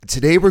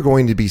Today we're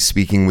going to be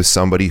speaking with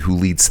somebody who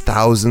leads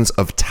thousands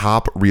of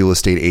top real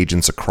estate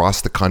agents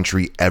across the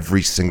country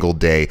every single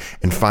day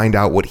and find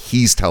out what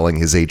he's telling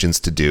his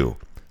agents to do.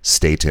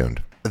 Stay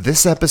tuned.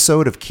 This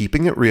episode of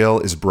Keeping It Real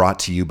is brought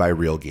to you by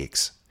Real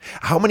Geeks.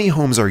 How many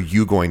homes are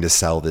you going to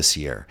sell this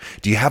year?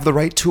 Do you have the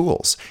right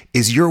tools?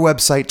 Is your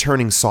website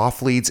turning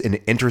soft leads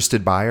into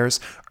interested buyers?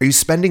 Are you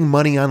spending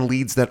money on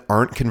leads that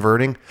aren't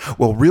converting?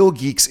 Well, Real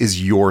Geeks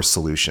is your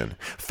solution.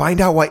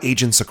 Find out why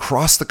agents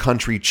across the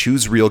country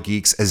choose Real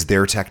Geeks as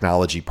their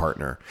technology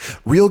partner.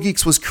 Real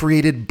Geeks was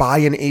created by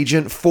an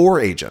agent for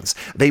agents.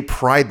 They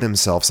pride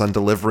themselves on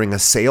delivering a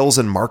sales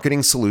and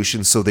marketing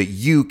solution so that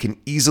you can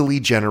easily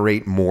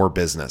generate more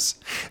business.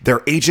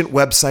 Their agent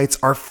websites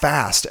are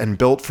fast and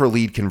built for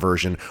lead conversion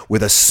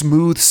with a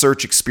smooth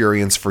search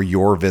experience for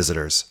your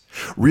visitors.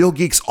 Real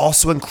Geeks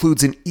also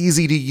includes an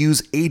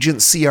easy-to-use agent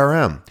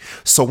CRM.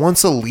 So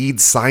once a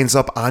lead signs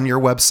up on your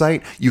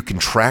website, you can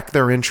track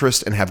their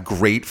interest and have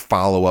great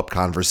follow-up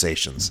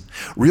conversations.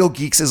 Real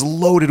Geeks is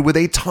loaded with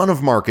a ton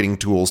of marketing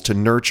tools to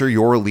nurture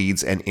your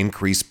leads and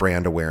increase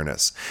brand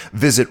awareness.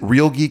 Visit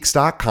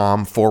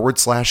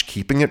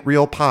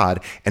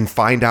realgeeks.com/keepingitrealpod and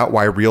find out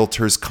why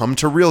realtors come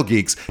to Real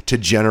Geeks to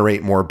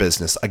generate more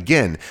business.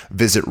 Again,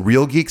 visit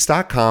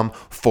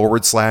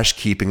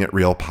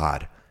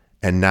realgeeks.com/keepingitrealpod.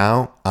 And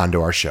now, on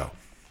to our show.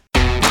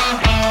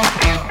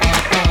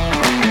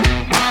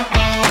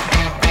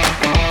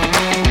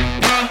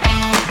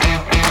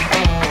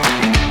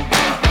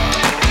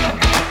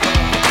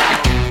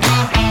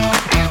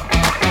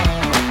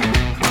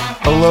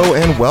 Hello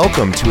and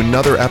welcome to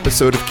another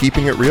episode of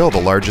Keeping It Real,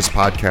 the largest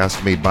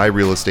podcast made by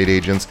real estate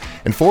agents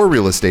and for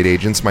real estate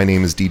agents. My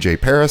name is DJ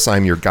Paris.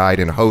 I'm your guide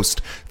and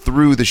host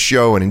through the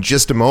show. And in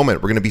just a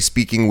moment, we're going to be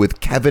speaking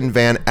with Kevin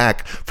Van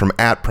Eck from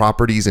At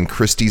Properties and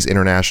Christie's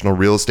International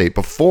Real Estate.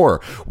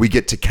 Before we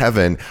get to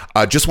Kevin,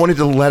 just wanted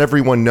to let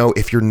everyone know,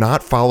 if you're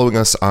not following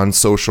us on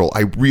social,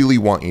 I really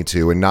want you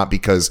to, and not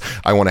because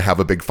I want to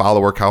have a big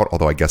follower count,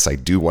 although I guess I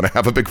do want to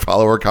have a big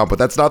follower count, but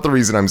that's not the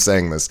reason I'm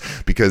saying this,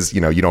 because, you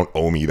don't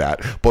owe me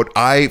that. But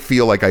I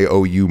feel like I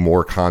owe you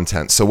more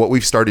content. So what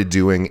we've started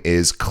doing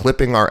is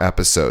clipping our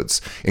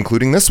episodes,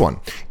 including this one.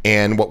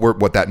 And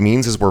what that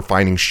means is we're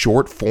finding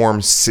short form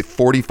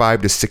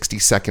 45 to 60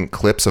 second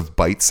clips of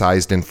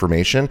bite-sized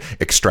information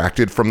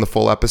extracted from the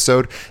full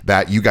episode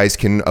that you guys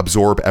can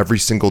absorb every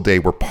single day.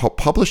 We're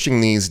publishing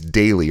these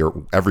daily, or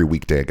every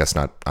weekday, I guess,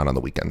 not on the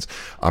weekends.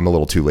 I'm a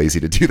little too lazy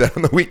to do that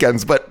on the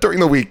weekends, but during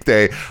the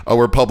weekday,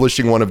 we're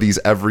publishing one of these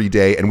every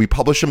day, and we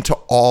publish them to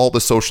all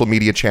the social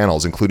media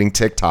channels, including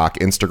TikTok,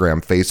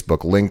 Instagram,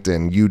 Facebook,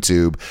 LinkedIn,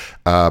 YouTube,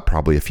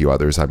 probably a few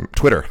others.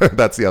 Twitter,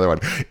 that's the other one.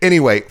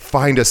 Anyway,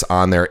 find us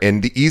on there.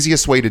 And the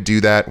easiest way to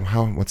do that,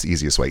 what's the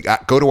easiest way?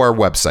 Go to our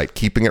website,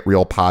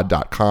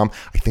 keepingitrealpod.com.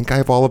 I think I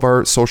have all of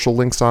our social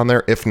links on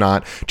there. If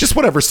not, just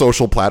whatever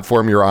social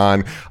platform you're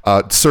on,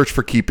 search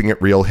for Keeping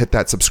It Real, hit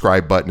that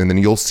subscribe button, and then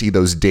you'll see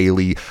those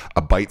daily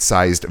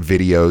bite-sized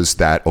videos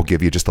that will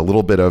give you just a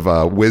little bit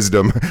of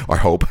wisdom, I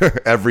hope,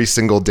 every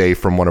single day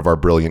from one of our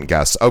brilliant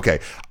guests. Okay,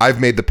 I've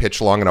made the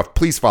pitch long enough.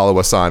 Please follow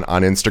us on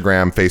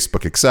Instagram,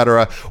 Facebook,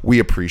 etc. We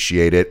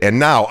appreciate it. And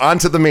now, on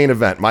to the main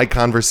event, my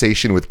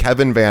conversation with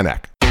Kevin Van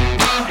Eck.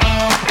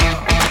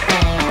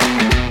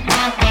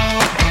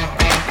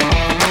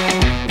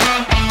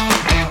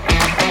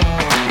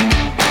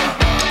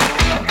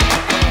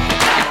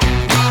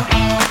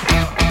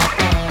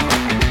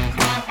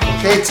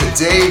 Okay,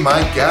 today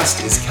my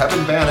guest is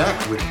Kevin Van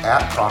Eck with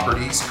At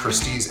Properties,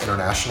 Christie's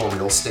International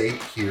Real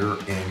Estate here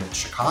in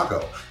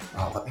Chicago.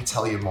 Let me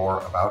tell you more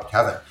about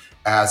Kevin.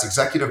 As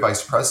Executive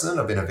Vice President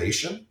of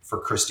Innovation for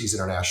Christie's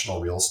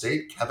International Real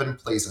Estate, Kevin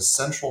plays a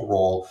central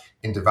role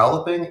in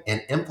developing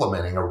and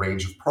implementing a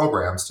range of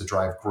programs to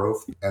drive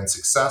growth and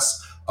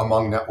success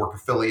among network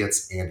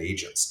affiliates and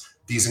agents.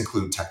 These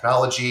include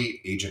technology,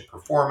 agent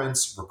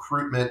performance,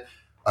 recruitment,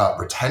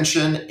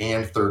 retention,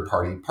 and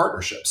third-party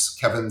partnerships.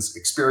 Kevin's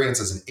experience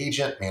as an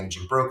agent,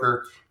 managing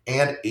broker,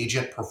 and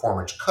agent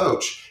performance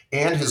coach,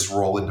 and his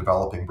role in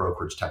developing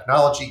brokerage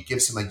technology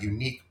gives him a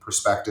unique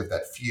perspective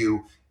that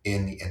few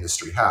in the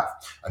industry have.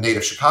 A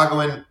native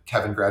Chicagoan,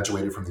 Kevin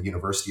graduated from the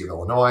University of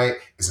Illinois,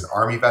 is an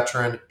Army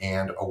veteran,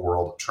 and a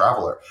world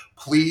traveler.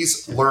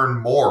 Please learn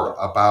more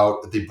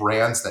about the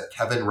brands that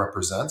Kevin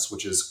represents,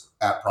 which is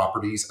At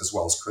Properties as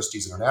well as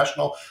Christie's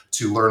International.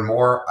 To learn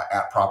more,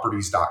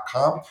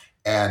 atproperties.com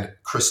and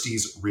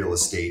Christie's Real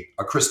Estate,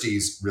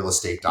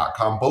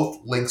 christiesrealestate.com. Both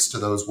links to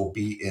those will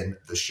be in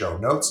the show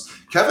notes.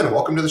 Kevin,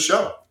 welcome to the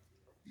show.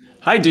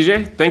 Hi,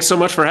 DJ. Thanks so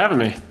much for having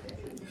me.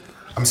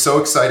 I'm so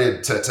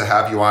excited to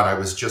have you on. I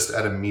was just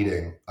at a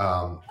meeting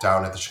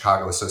down at the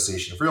Chicago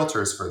Association of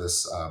Realtors for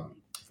this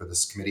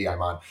committee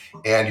I'm on,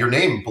 and your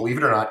name, believe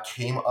it or not,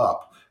 came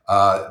up.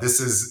 This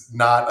is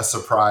not a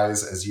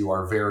surprise, as you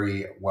are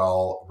very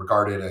well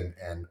regarded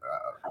and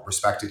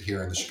respected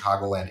here in the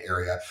Chicagoland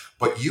area.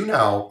 But you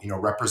now,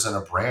 represent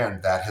a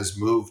brand that has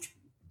moved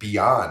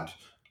beyond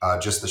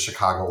just the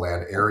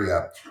Chicagoland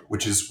area,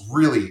 which is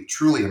really,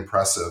 truly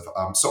impressive.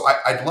 So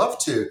I'd love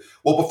to,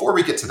 well, before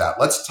we get to that,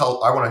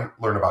 I want to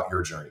learn about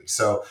your journey.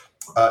 So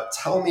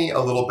tell me a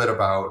little bit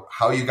about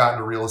how you got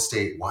into real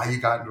estate, why you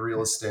got into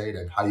real estate,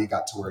 and how you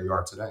got to where you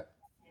are today.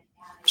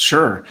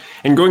 Sure.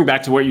 And going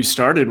back to what you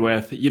started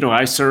with,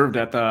 I served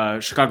at the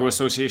Chicago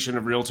Association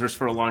of Realtors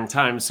for a long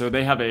time. So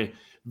they have a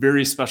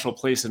very special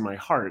place in my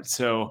heart.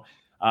 So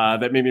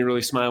that made me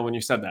really smile when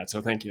you said that.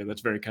 So thank you.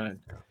 That's very kind.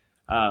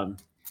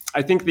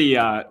 I think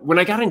when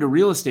I got into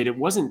real estate, it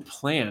wasn't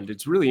planned.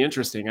 It's really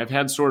interesting. I've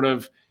had sort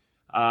of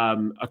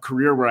a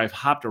career where I've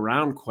hopped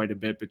around quite a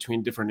bit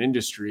between different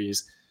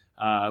industries.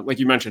 Like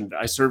you mentioned,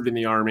 I served in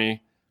the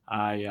Army.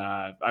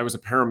 I was a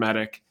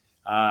paramedic.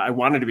 I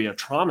wanted to be a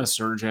trauma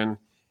surgeon.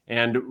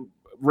 And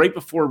right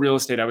before real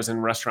estate, I was in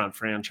restaurant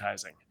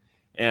franchising.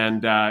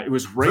 And it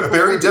was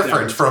very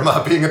different from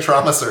being a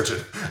trauma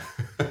surgeon.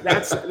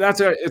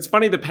 It's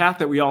funny the path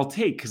that we all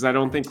take, because I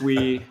don't think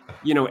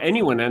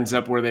anyone ends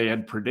up where they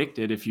had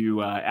predicted if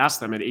you ask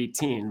them at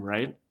 18,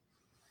 right?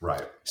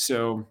 Right.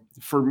 So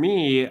for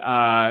me,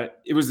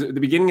 it was the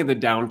beginning of the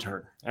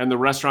downturn, and the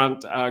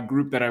restaurant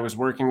group that I was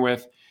working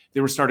with,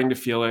 they were starting to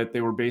feel it.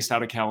 They were based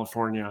out of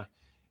California,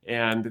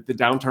 and the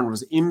downturn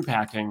was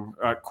impacting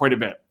quite a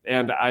bit.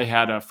 And I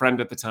had a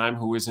friend at the time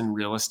who was in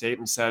real estate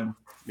and said,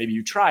 maybe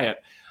you try it.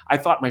 I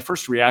thought my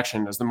first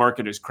reaction as the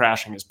market is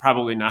crashing is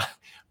probably not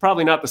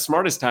the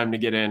smartest time to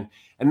get in.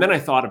 And then I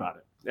thought about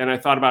it. And I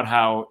thought about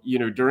how,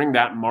 during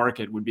that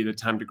market would be the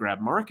time to grab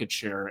market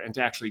share and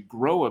to actually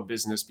grow a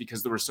business,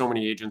 because there were so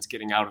many agents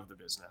getting out of the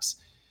business.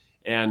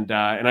 And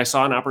I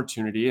saw an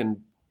opportunity,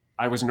 and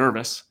I was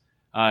nervous,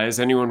 as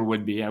anyone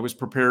would be. I was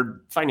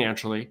prepared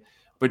financially,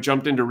 but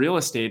jumped into real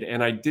estate,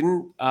 and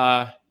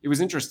it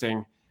was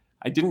interesting.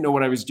 I didn't know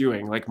what I was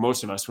doing, like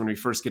most of us when we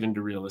first get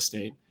into real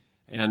estate.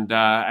 And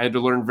I had to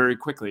learn very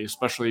quickly,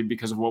 especially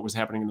because of what was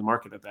happening in the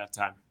market at that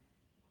time.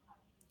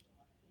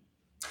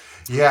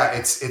 Yeah,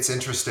 it's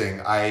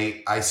interesting.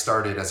 I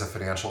started as a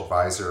financial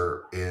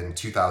advisor in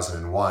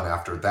 2001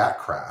 after that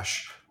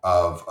crash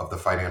of the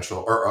financial,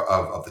 or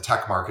of the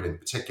tech market in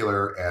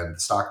particular, and the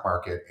stock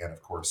market, and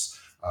of course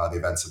the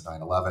events of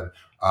 9/11.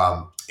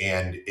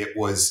 And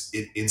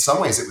in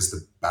some ways, it was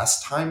the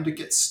best time to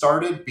get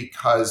started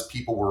because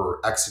people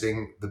were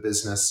exiting the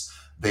business.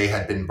 They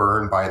had been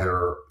burned by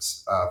their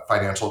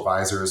financial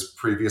advisors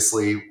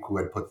previously, who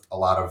had put a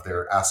lot of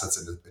their assets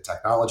into the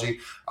technology.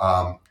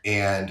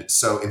 And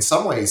so in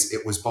some ways,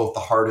 it was both the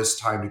hardest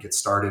time to get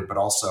started, but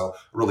also a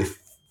really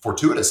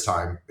fortuitous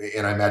time.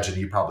 And I imagine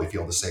you probably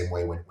feel the same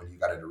way when you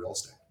got into real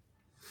estate.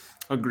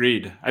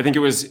 Agreed. I think it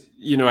was,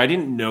 I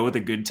didn't know the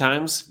good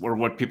times, or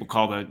what people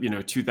call the,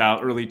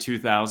 early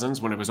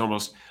 2000s, when it was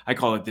almost, I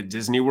call it the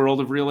Disney World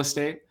of real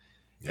estate.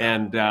 Yeah.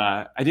 And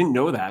I didn't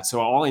know that. So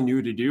all I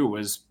knew to do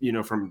was,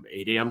 from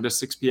 8 a.m. to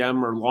 6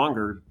 p.m. or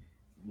longer,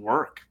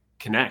 work,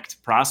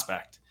 connect,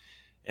 prospect.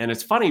 And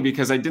it's funny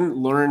because I didn't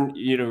learn,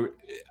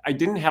 I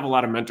didn't have a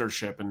lot of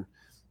mentorship, and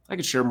I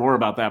could share more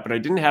about that, but I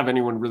didn't have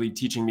anyone really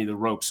teaching me the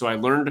ropes. So I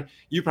learned,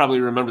 you probably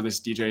remember this,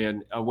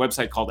 DJ, a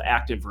website called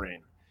Active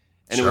Rain.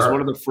 And Sure. It was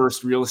one of the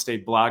first real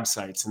estate blog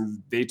sites.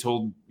 And they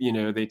told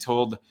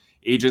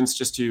agents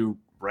just to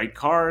write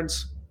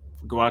cards,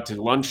 go out to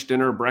lunch,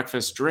 dinner,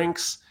 breakfast,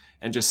 drinks,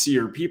 and just see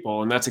your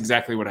people. And that's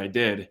exactly what I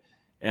did.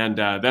 And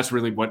that's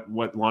really what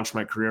launched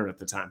my career at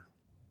the time.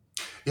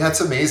 Yeah,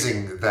 it's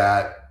amazing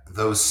that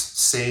those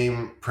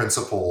same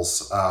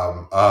principles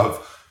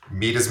of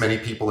meet as many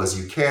people as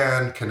you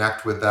can,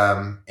 connect with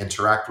them,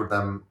 interact with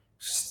them,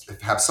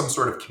 have some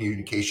sort of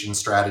communication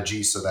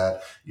strategy so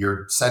that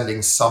you're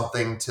sending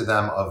something to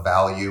them of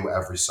value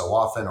every so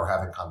often, or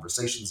having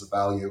conversations of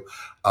value,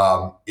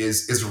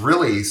 is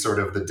really sort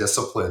of the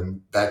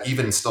discipline that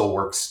even still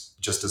works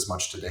just as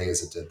much today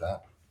as it did then.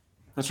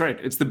 That's right.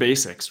 It's the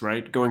basics,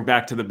 right? Going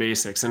back to the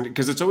basics. And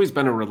because it's always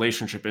been a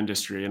relationship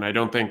industry. And I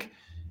don't think,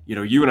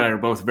 you and I are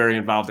both very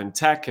involved in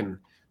tech and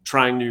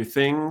trying new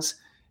things.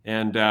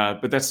 And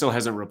but that still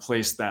hasn't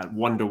replaced that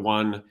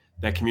one-to-one,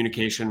 that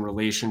communication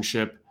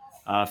relationship,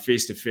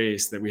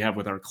 face-to-face that we have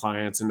with our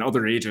clients and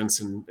other agents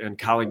and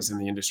colleagues in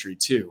the industry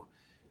too.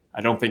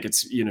 I don't think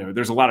it's,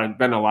 there's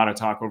been a lot of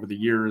talk over the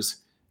years,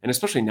 and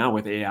especially now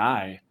with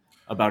AI,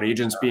 about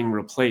agents being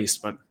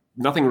replaced, but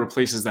nothing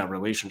replaces that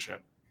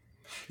relationship.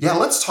 Yeah,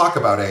 let's talk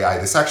about AI.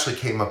 This actually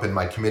came up in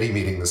my committee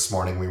meeting this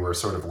morning. We were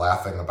sort of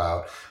laughing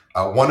about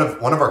one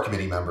of our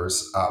committee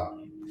members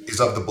is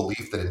of the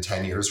belief that in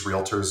 10 years,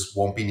 realtors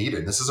won't be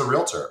needed. This is a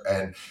realtor.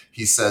 And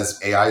he says,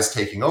 AI is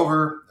taking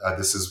over.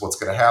 This is what's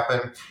going to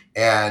happen.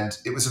 And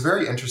it was a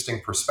very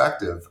interesting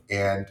perspective.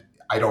 And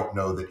I don't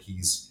know that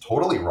he's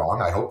totally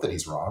wrong. I hope that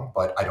he's wrong,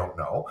 but I don't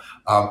know.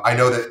 I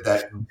know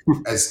that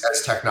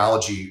as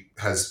technology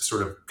has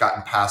sort of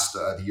gotten past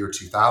the year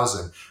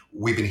 2000,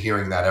 we've been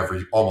hearing that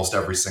almost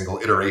every single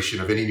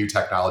iteration of any new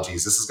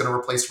technologies. This is going to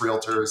replace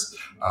realtors.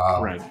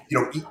 Right.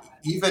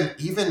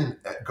 Even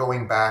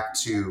going back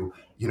to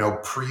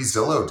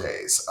pre-Zillow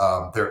days,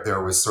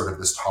 there was sort of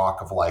this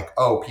talk of like,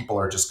 oh, people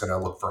are just going to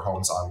look for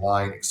homes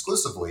online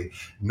exclusively,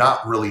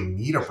 not really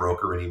need a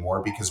broker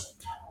anymore, because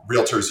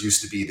realtors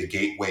used to be the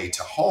gateway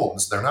to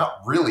homes. They're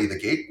not really the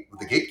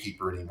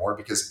gatekeeper anymore,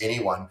 because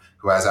anyone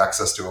who has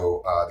access to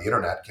the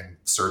internet can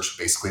search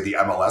basically the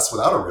MLS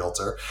without a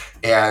realtor,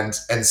 and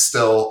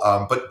still,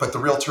 but the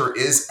realtor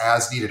is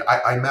as needed.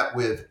 I met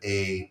with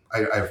I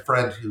have a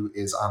friend who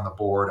is on the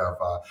board of,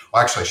 well,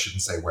 actually I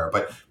shouldn't say where,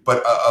 but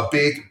a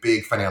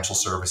big financial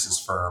services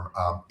firm,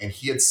 and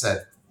he had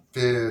said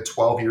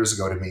 12 years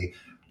ago to me,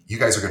 you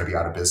guys are going to be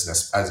out of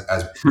business as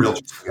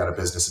realtors will be out of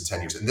business in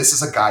 10 years. And this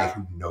is a guy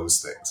who knows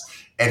things.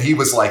 And he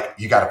was like,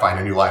 you got to find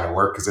a new line of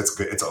work because it's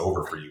good. It's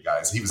over for you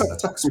guys. He was in the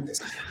tech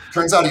space.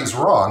 Turns out he was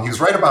wrong. He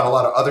was right about a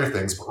lot of other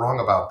things, but wrong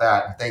about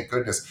that. And thank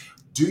goodness.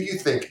 Do you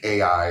think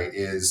AI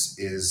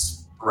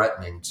is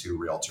threatening to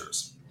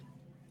realtors?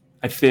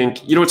 I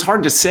think, it's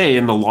hard to say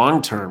in the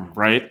long term,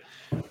 right?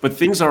 But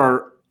things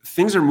are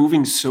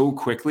moving so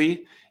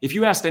quickly. If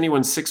you asked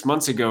anyone 6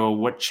 months ago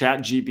what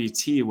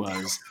ChatGPT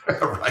was,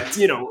 right.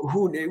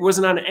 Who it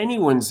wasn't on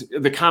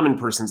the common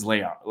person's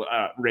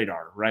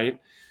radar, right?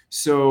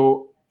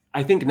 So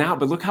I think now,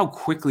 but look how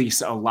quickly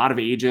a lot of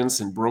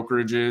agents and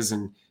brokerages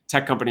and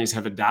tech companies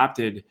have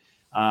adopted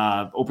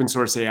open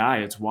source AI.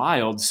 It's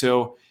wild.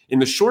 So in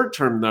the short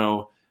term,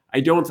 though, I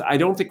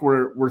don't think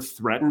we're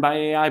threatened by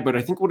AI, but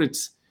I think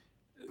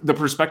the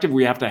perspective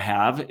we have to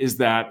have is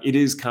that it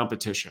is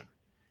competition.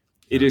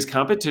 It is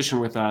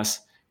competition with us,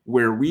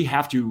 where we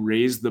have to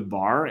raise the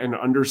bar and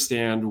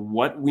understand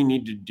what we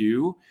need to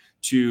do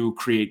to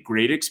create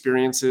great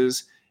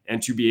experiences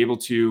and to be able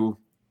to,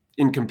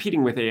 in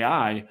competing with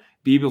AI,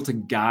 be able to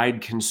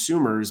guide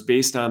consumers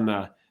based on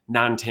the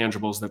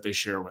non-tangibles that they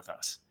share with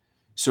us.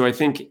 So I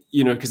think,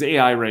 because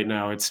AI right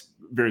now, it's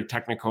very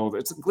technical,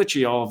 it's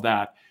glitchy, all of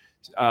that.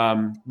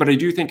 But I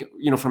do think,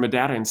 from a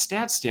data and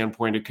stats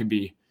standpoint, it could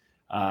be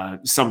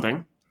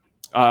something,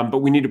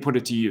 but we need to put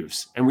it to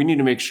use. And we need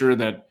to make sure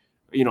that,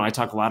 I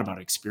talk a lot about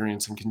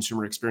experience and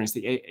consumer experience.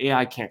 The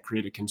AI can't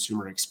create a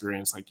consumer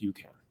experience like you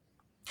can.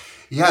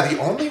 Yeah, the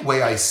only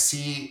way I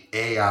see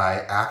AI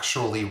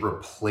actually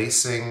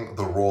replacing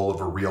the role of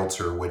a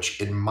realtor,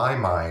 which in my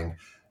mind,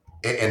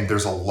 and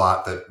there's a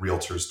lot that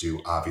realtors do,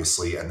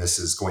 obviously, and this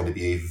is going to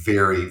be a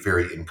very,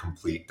 very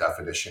incomplete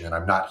definition. And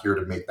I'm not here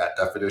to make that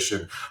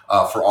definition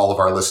for all of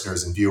our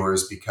listeners and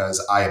viewers,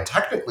 because I am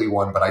technically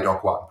one, but I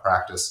don't go out and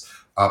practice.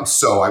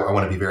 So I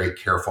want to be very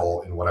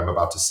careful in what I'm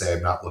about to say.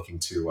 I'm not looking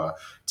to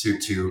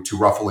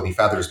ruffle any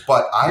feathers,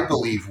 but I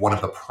believe one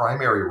of the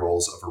primary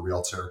roles of a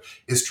realtor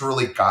is to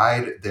really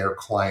guide their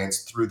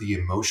clients through the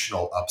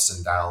emotional ups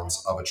and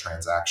downs of a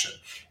transaction.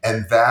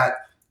 And that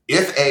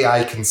if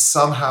AI can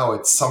somehow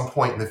at some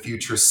point in the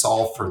future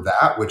solve for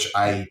that, which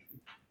I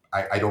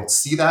don't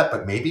see that,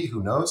 but maybe,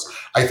 who knows?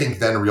 I think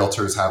then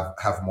realtors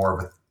have more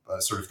of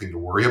a sort of thing to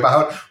worry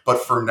about.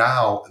 But for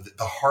now,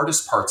 the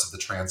hardest parts of the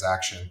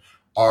transaction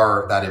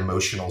are that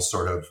emotional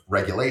sort of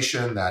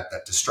regulation, that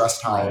distress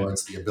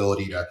tolerance, right. The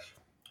ability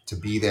to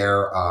be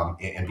there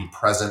and be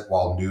present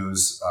while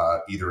news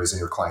either is in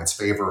your client's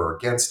favor or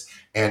against,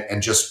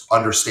 and just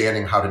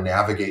understanding how to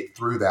navigate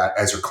through that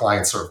as your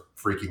clients are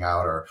freaking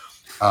out, or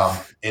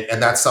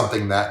and that's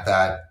something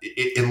that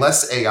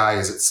unless AI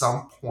is at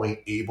some point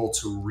able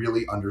to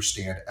really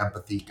understand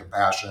empathy,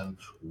 compassion,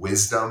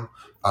 wisdom,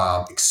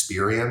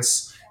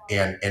 experience,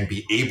 and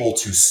be able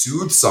to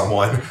soothe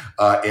someone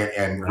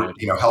and right.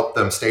 Help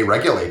them stay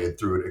regulated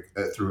through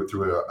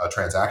a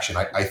transaction,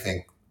 I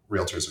think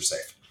realtors are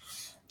safe.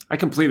 I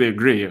completely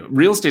agree.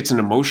 Real estate's an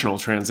emotional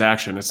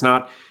transaction. It's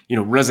not,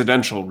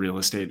 residential real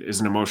estate is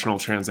an emotional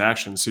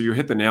transaction. So you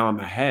hit the nail on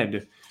the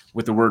head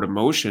with the word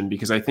emotion,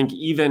 because I think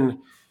even,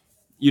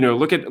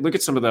 look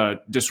at some of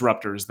the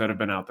disruptors that have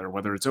been out there,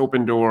 whether it's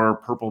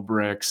Opendoor,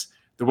 Purplebricks,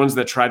 the ones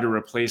that tried to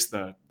replace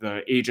the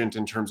agent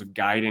in terms of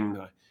guiding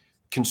the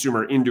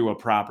consumer into a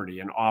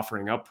property and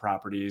offering up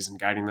properties and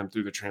guiding them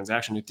through the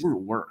transaction. It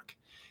didn't work.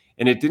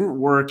 And it didn't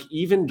work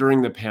even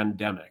during the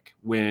pandemic,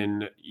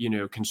 when,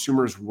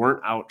 consumers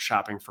weren't out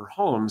shopping for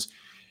homes.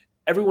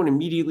 Everyone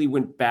immediately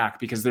went back,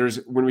 because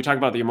when we talk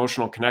about the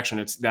emotional connection,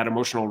 it's that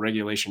emotional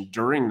regulation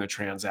during the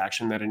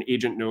transaction that an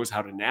agent knows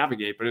how to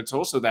navigate, but it's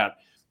also that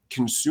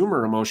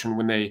consumer emotion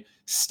when they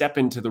step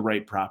into the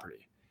right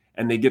property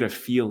and they get a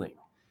feeling.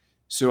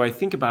 So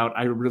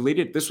I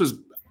related, this was,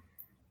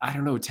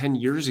 10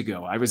 years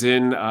ago. I was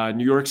in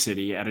New York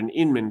City at an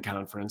Inman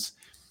conference,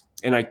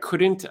 and I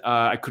couldn't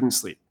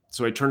sleep.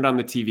 So I turned on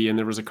the TV, and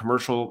there was a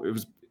commercial. It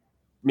was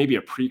maybe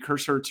a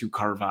precursor to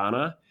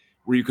Carvana,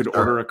 where you could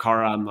order a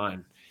car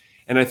online.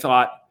 And I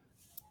thought,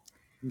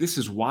 this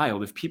is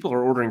wild. If people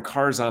are ordering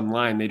cars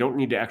online, they don't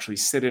need to actually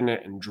sit in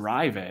it and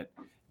drive it.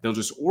 They'll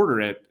just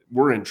order it.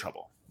 We're in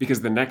trouble,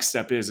 because the next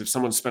step is, if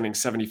someone's spending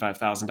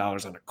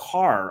 $75,000 on a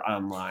car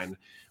online,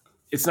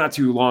 it's not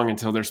too long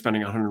until they're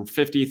spending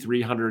 $150,000,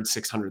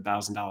 $300,000,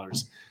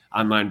 $600,000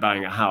 online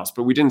buying a house.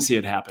 But we didn't see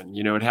it happen.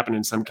 It happened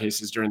in some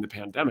cases during the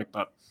pandemic,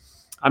 but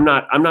I'm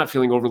not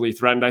feeling overly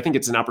threatened. I think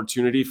it's an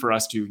opportunity for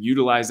us to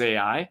utilize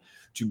AI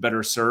to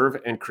better serve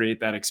and create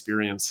that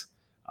experience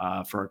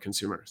for our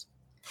consumers.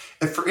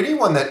 And for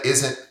anyone that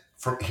isn't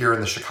from here in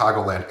the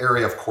Chicagoland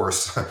area, of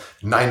course,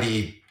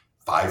 90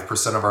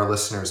 5% of our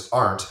listeners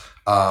aren't,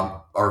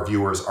 our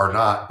viewers are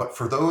not. But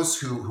for those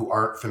who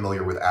aren't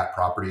familiar with At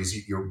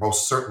Properties, you're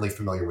most certainly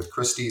familiar with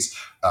Christie's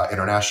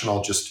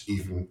International, just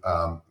even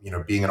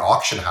being an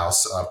auction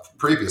house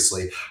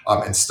previously,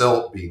 and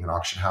still being an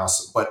auction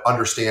house, but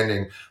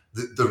understanding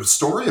the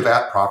story of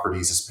At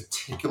Properties is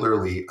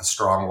particularly a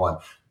strong one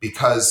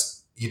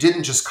because you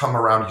didn't just come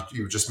around,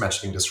 you were just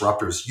mentioning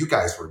disruptors. You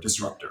guys were a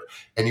disruptor.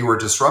 And you were a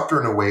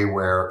disruptor in a way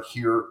where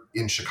here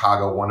in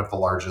Chicago, one of the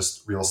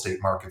largest real estate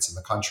markets in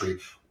the country,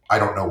 I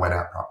don't know when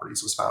At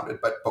Properties was founded,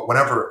 but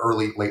whenever,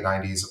 late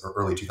 90s or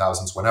early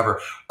 2000s,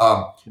 whenever.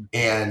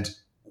 And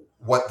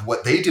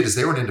what they did is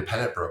they were an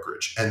independent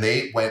brokerage, and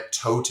they went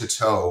toe to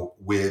toe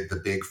with the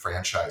big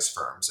franchise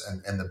firms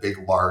and the big,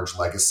 large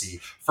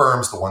legacy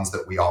firms, the ones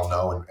that we all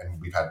know. And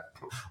we've had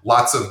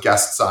lots of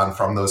guests on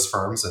from those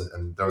firms,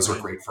 and those are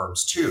great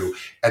firms too.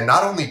 And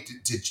not only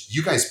did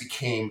you guys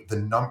became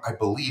I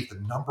believe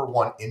the number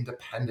one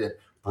independent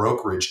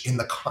brokerage in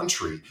the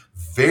country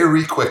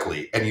very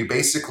quickly. And you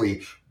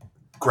basically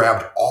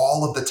grabbed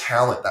all of the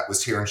talent that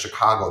was here in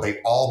Chicago. They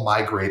all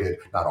migrated,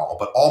 not all,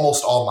 but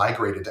almost all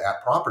migrated to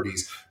At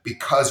Properties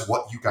because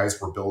what you guys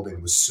were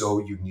building was so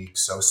unique,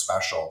 so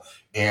special.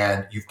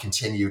 And you've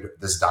continued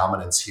this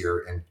dominance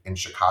here in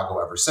Chicago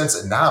ever since.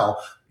 And now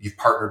you've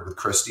partnered with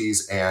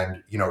Christie's,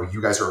 and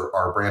you guys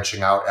are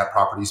branching out. At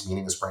Properties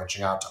meaning is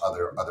branching out to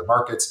other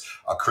markets.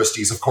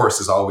 Christie's, of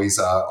course, is always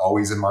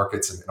in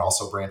markets and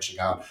also branching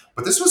out.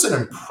 But this was an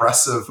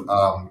impressive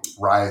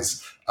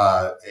rise.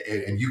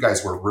 And you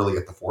guys were really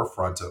at the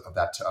forefront of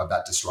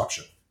that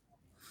disruption.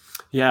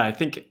 Yeah, I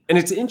think, and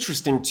it's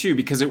interesting too,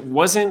 because it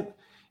wasn't,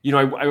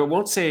 I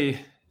won't say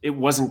it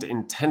wasn't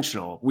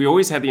intentional. We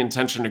always had the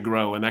intention to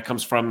grow, and that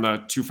comes from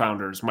the two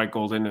founders, Mike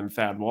Golden and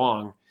Thad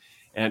Wong,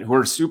 and who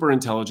are super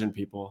intelligent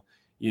people.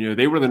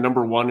 They were the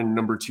number one and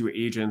number two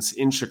agents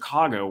in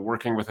Chicago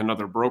working with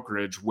another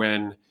brokerage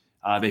when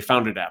they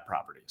founded At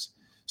Properties.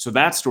 So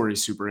that story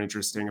is super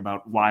interesting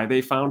about why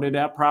they founded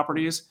At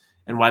Properties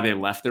and why they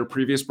left their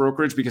previous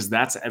brokerage, because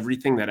that's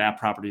everything that At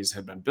Properties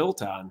had been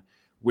built on,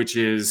 which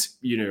is,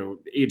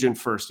 agent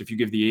first. If you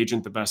give the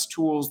agent the best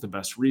tools, the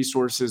best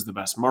resources, the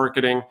best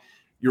marketing,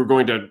 you're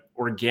going to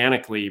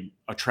organically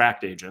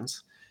attract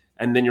agents.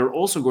 And then you're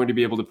also going to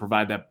be able to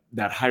provide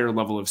that higher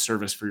level of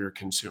service for your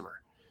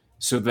consumer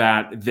so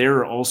that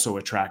they're also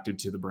attracted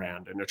to the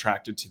brand and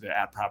attracted to the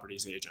At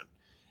Properties agent.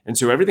 And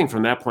so everything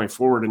from that point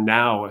forward, and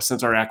now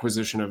since our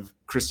acquisition of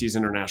Christie's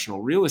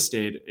International Real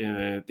Estate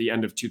at the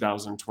end of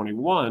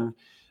 2021,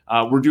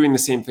 we're doing the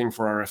same thing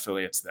for our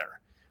affiliates there,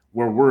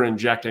 where we're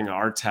injecting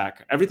our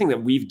tech. Everything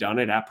that we've done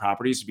at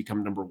Properties to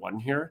become number one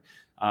here,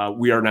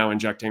 we are now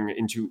injecting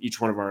into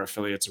each one of our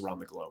affiliates around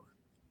the globe.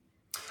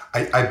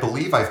 I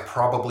believe I've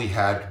probably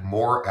had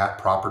more At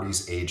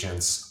Properties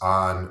agents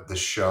on the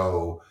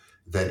show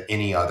than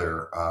any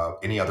other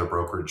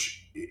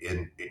brokerage,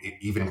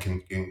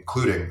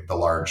 including the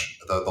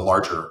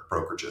larger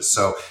brokerages.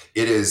 So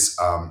it is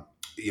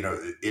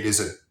it is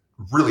a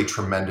really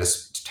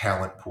tremendous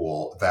talent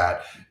pool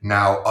that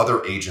now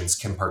other agents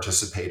can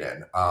participate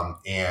in.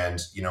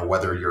 And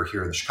whether you're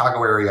here in the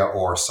Chicago area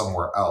or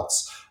somewhere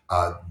else,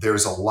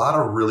 there's a lot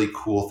of really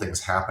cool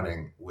things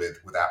happening with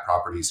At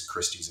Properties,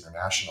 Christie's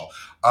International.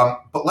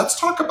 But let's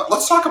talk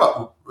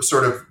about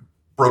sort of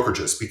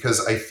brokerages,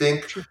 because I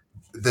think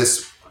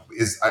this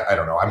is, I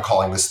don't know, I'm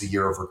calling this the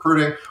year of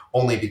recruiting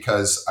only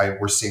because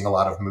we're seeing a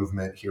lot of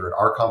movement here at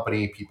our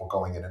company, people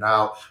going in and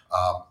out,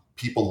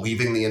 people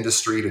leaving the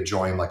industry to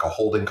join like a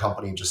holding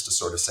company just to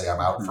sort of say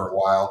I'm out for a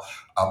while.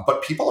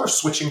 But people are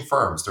switching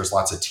firms. There's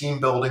lots of team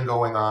building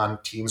going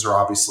on. Teams are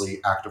obviously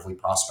actively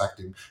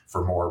prospecting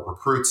for more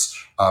recruits.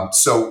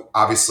 So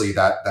obviously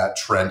that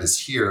trend is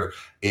here.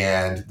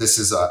 And this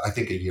is, I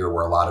think, a year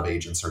where a lot of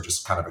agents are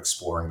just kind of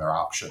exploring their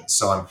options.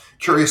 So I'm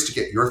curious to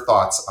get your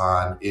thoughts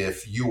on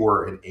if you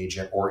were an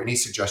agent, or any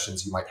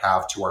suggestions you might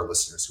have to our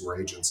listeners who are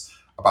agents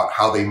about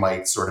how they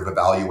might sort of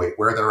evaluate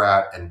where they're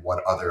at and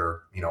what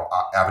other,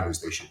 avenues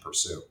they should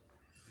pursue.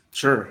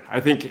 Sure. I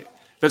think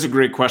that's a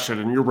great question.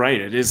 And you're right.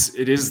 It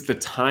is the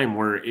time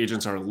where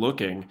agents are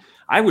looking.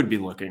 I would be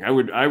looking. I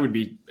would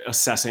be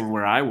assessing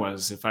where I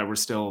was if I were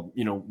still,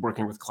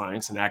 working with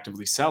clients and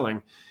actively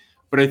selling.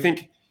 But I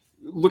think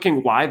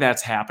looking why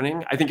that's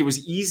happening, I think it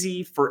was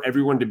easy for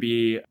everyone to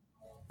be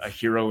a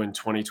hero in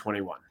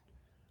 2021,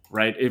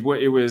 right? It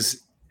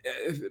was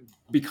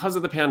because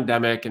of the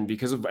pandemic and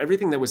because of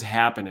everything that was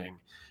happening.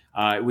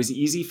 It was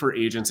easy for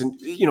agents, and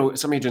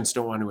some agents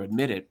don't want to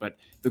admit it, but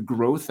the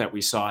growth that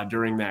we saw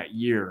during that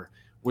year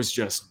was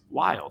just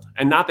wild.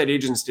 And not that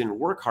agents didn't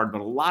work hard,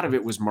 but a lot of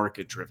it was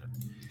market driven.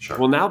 Sure.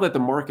 Well, now that the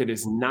market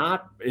is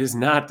not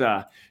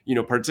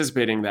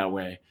participating that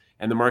way,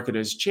 and the market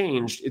has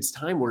changed, it's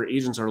time where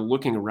agents are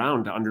looking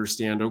around to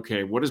understand,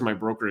 okay, what is my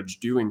brokerage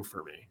doing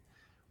for me?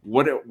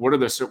 What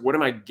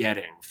am I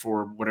getting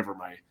for whatever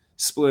my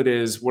split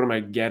is? What am I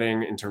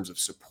getting in terms of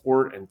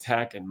support and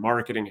tech and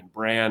marketing and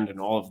brand and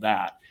all of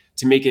that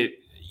to make it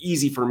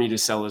easy for me to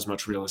sell as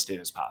much real estate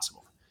as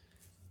possible?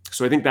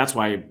 So I think that's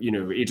why,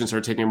 agents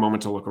are taking a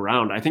moment to look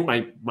around. I think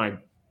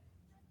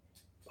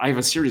I have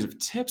a series of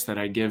tips that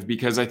I give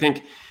because I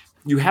think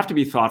you have to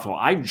be thoughtful.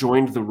 I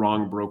joined the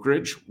wrong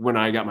brokerage when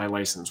I got my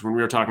license. When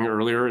we were talking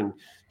earlier in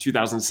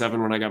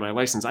 2007, when I got my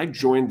license, I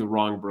joined the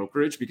wrong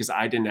brokerage because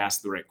I didn't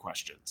ask the right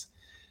questions.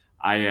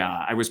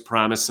 I was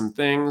promised some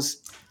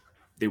things,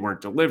 they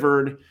weren't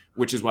delivered,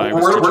 which is why I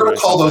was we're going to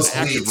call those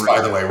myself an leads, active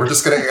by the way. We're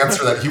just going to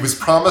answer that. He was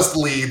promised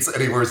leads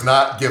and he was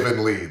not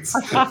given leads.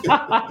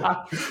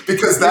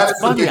 Because that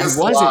is the biggest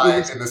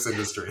lie in this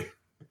industry.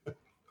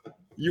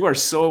 You are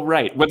so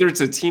right. Whether it's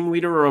a team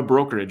leader or a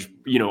brokerage,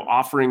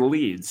 offering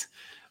leads.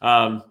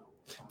 But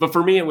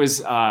for me, it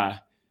was at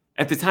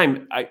the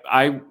time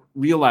I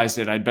realized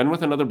it. I'd been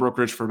with another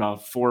brokerage for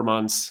about 4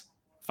 months,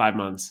 5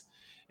 months,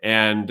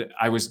 and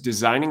I was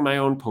designing my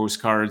own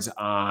postcards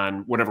on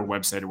whatever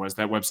website it was.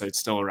 That website's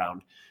still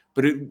around,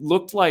 but it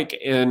looked like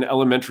an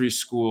elementary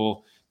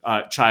school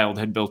child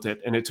had built it,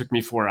 and it took me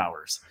 4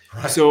 hours.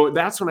 Right. So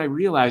that's when I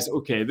realized,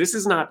 okay, this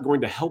is not going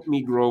to help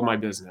me grow my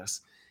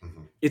business.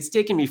 Mm-hmm. It's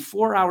taken me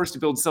 4 hours to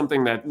build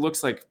something that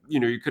looks like,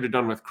 you could have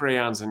done with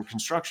crayons and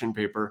construction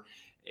paper.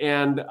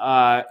 And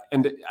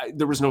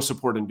there was no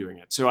support in doing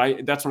it. So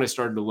that's when I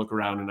started to look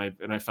around,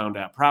 and I found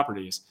App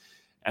Properties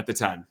at the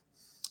time.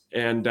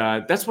 And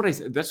that's what I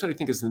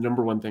think is the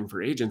number one thing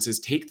for agents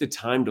is take the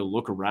time to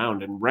look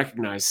around and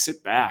recognize,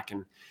 sit back.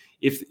 And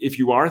if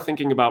you are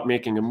thinking about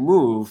making a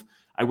move,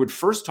 I would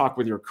first talk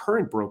with your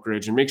current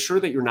brokerage and make sure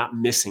that you're not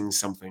missing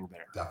something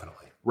there.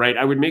 Definitely. Right.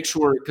 I would make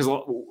sure, because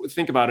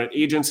think about it,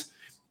 agents,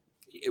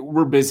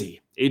 we're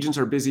busy. Agents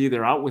are busy.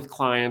 They're out with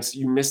clients.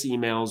 You miss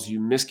emails, you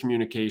miss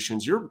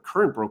communications. Your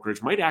current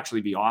brokerage might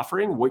actually be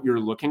offering what you're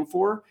looking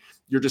for.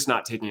 You're just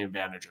not taking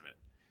advantage of it.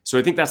 So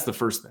I think that's the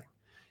first thing.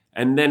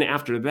 And then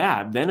after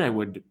that, then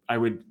I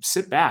would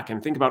sit back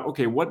and think about,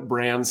 okay, what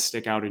brands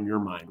stick out in your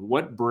mind?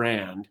 What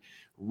brand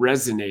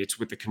resonates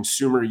with the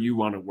consumer you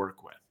want to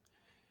work with?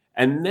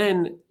 And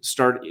then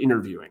start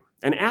interviewing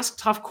and ask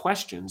tough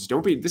questions.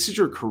 This is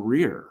your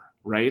career,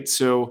 right?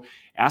 So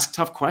ask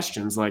tough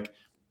questions like,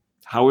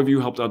 how have you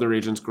helped other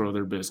agents grow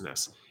their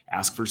business?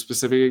 Ask for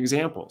specific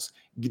examples.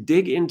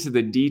 Dig into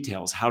the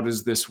details. How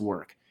does this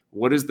work?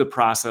 What is the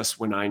process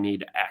when I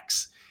need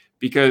X?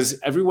 Because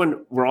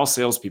we're all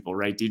salespeople,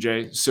 right,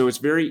 DJ? So it's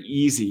very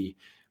easy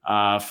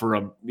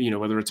for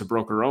whether it's a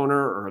broker owner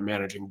or a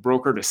managing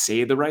broker to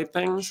say the right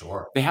things.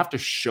 Sure. They have to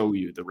show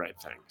you the right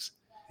things.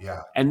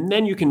 Yeah. And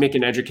then you can make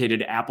an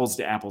educated apples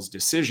to apples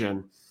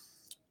decision,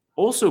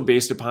 also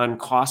based upon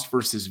cost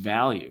versus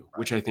value,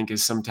 which I think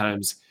is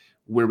sometimes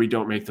where we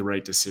don't make the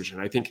right decision.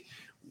 I think,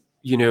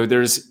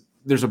 there's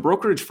a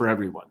brokerage for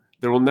everyone.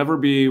 There will never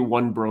be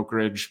one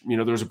brokerage.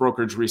 There was a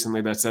brokerage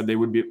recently that said they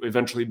would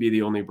eventually be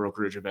the only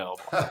brokerage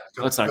available.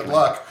 Good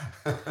luck.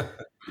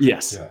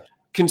 Yes. Yeah.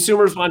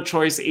 Consumers want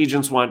choice.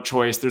 Agents want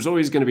choice. There's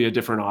always going to be a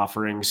different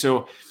offering.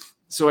 So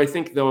I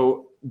think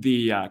though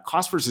the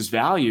cost versus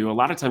value, a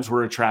lot of times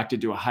we're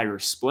attracted to a higher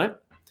split,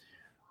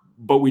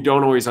 but we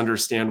don't always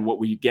understand what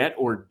we get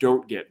or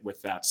don't get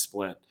with that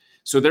split.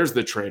 So there's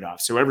the trade-off.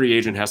 So every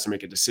agent has to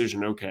make a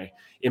decision. Okay,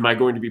 am I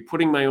going to be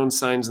putting my own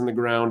signs in the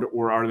ground,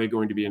 or are they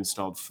going to be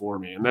installed for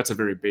me? And that's a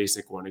very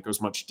basic one. It goes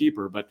much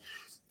deeper, but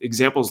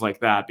examples like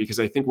that, because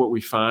I think what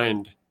we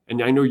find,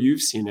 and I know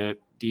you've seen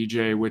it,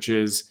 DJ, which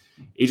is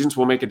agents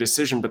will make a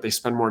decision, but they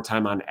spend more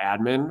time on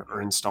admin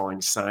or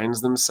installing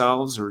signs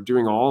themselves or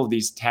doing all of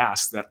these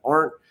tasks that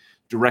aren't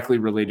directly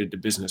related to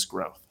business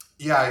growth.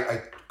 Yeah,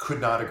 I could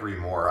not agree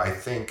more. I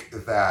think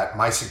that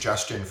my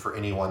suggestion for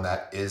anyone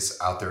that is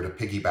out there to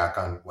piggyback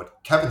on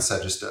what Kevin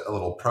said, just a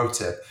little pro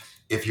tip.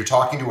 If you're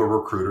talking to a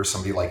recruiter,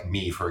 somebody like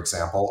me, for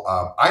example,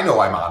 I know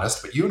I'm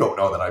honest, but you don't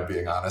know that I'm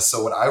being honest.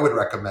 So what I would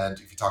recommend,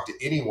 if you talk to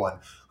anyone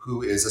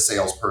who is a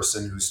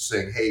salesperson who's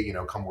saying, hey,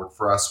 come work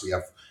for us. We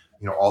have,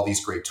 all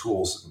these great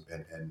tools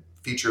and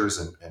features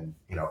and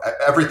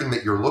everything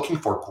that you're looking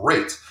for.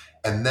 Great.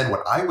 And then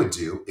what I would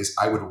do is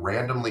I would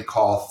randomly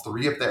call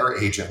 3 of their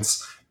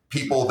agents,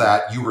 people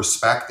that you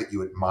respect, that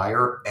you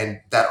admire, and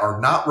that are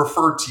not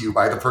referred to you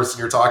by the person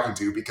you're talking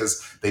to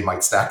because they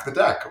might stack the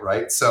deck,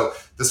 right? So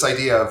this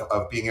idea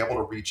of being able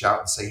to reach out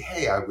and say,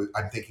 hey,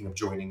 I'm thinking of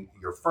joining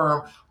your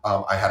firm.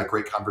 I had a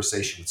great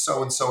conversation with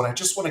so-and-so, and I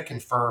just want to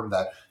confirm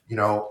that,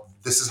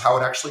 this is how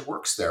it actually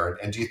works there.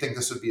 And do you think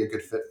this would be a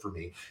good fit for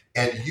me?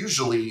 And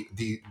usually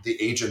the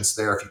agents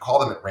there, if you call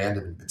them at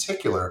random in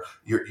particular,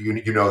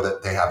 you know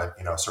that they haven't,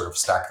 sort of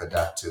stacked the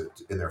deck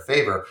in their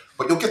favor,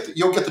 but you'll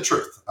get the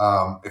truth.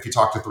 If you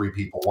talk to 3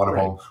 people, one of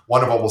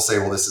them will say,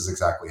 well, this is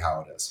exactly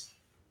how it is.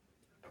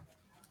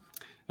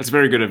 That's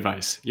very good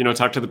advice.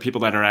 Talk to the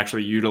people that are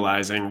actually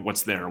utilizing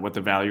what's there, what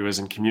the value is,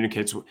 and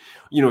communicates.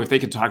 If they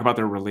could talk about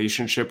their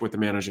relationship with the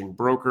managing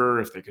broker,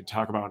 if they could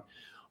talk about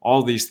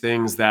all these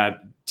things that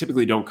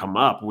typically don't come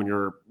up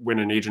when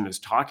an agent is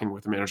talking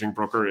with a managing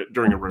broker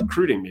during a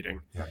recruiting meeting.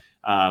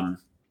 Yeah.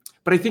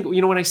 But I think,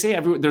 when I say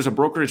there's a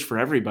brokerage for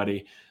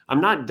everybody,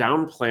 I'm not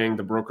downplaying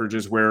the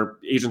brokerages where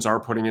agents are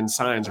putting in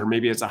signs, or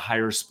maybe it's a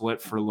higher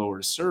split for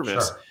lower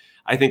service. Sure.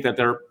 I think that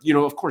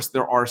of course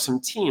there are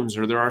some teams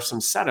or there are some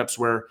setups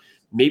where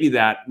maybe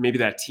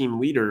that team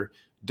leader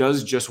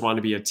does just want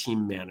to be a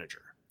team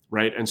manager,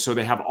 right? And so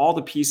they have all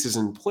the pieces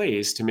in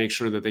place to make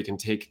sure that they can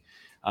take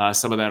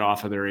some of that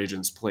off of their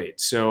agent's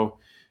plate. So,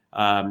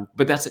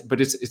 but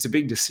it's a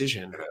big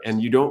decision,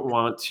 and you don't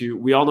want to.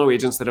 We all know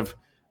agents that have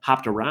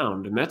hopped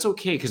around, and that's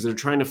okay because they're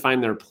trying to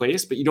find their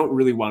place. But you don't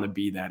really want to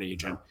be that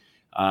agent.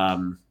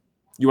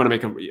 You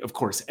want to of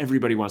course,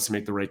 everybody wants to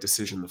make the right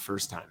decision the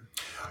first time.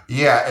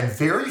 Yeah, and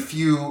very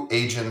few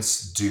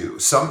agents do.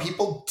 Some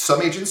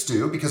agents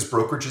do, because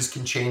brokerages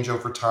can change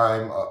over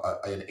time.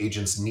 An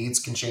agent's needs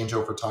can change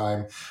over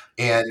time,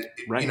 and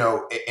Right.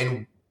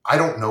 and I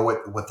don't know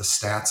what the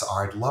stats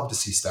are. I'd love to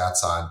see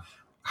stats on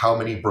how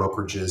many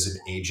brokerages an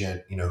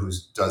agent who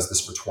does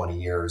this for 20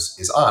 years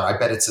is on. I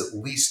bet it's at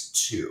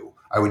least two.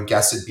 I would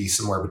guess it'd be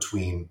somewhere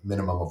between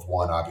minimum of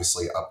one,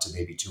 obviously, up to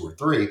maybe two or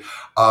three.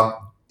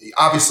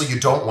 Obviously, you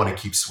don't want to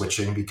keep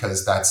switching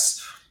because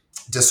that's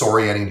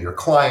disorienting to your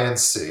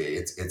clients.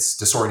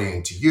 It's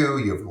disorienting to you.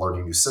 You're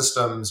learning new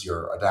systems.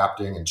 You're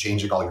adapting and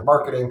changing all your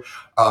marketing.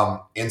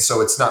 And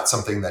so it's not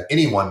something that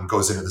anyone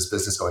goes into this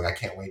business going, I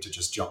can't wait to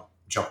just jump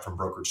from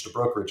brokerage to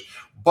brokerage.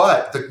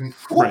 But the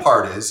cool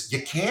part is you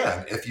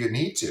can if you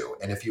need to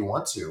and if you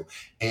want to.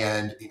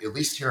 And at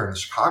least here in the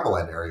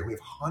Chicagoland area, we have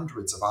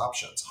hundreds of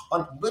options,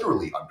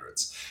 literally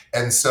hundreds.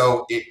 And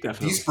so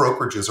these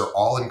brokerages are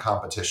all in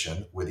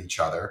competition with each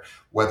other,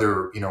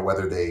 whether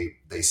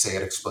they say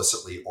it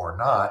explicitly or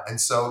not. And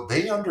so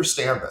they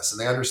understand this,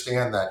 and they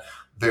understand that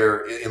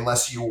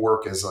unless you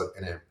work as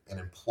an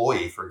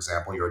employee, for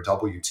example, you're a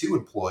W-2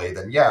 employee,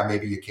 then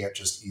maybe you can't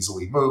just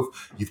easily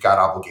move. You've got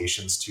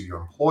obligations to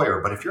your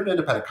employer. But if you're an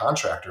independent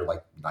contractor,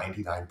 like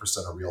 99%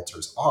 of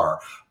realtors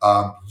are,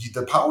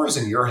 the power is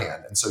in your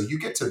hand. And so you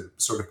get to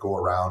sort of go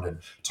around and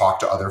talk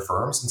to other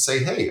firms and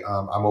say, hey,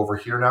 I'm over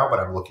here now, but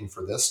I'm looking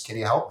for this. Can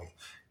you help me?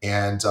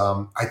 And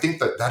I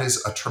think that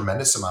is a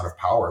tremendous amount of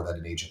power that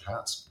an agent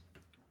has.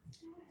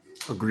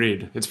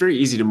 Agreed. It's very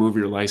easy to move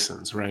your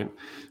license, right?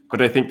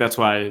 But I think that's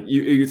why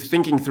you're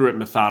thinking through it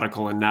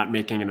methodical and not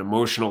making an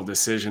emotional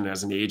decision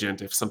as an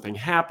agent. If something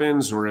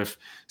happens, or if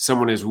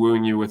someone is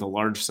wooing you with a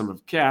large sum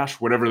of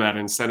cash, whatever that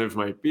incentive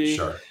might be,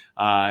 sure.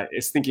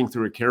 It's thinking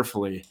through it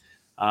carefully,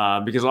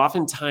 because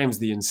oftentimes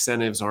the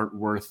incentives aren't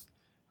worth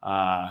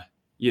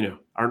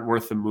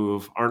the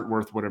move, aren't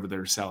worth whatever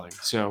they're selling.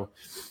 So,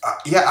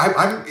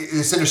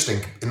 it's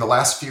interesting. In the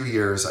last few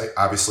years,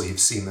 obviously you've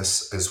seen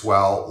this as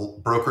well.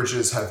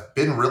 Brokerages have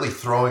been really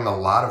throwing a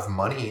lot of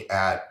money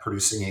at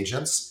producing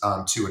agents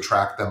to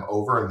attract them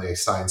over, and they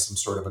sign some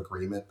sort of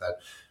agreement that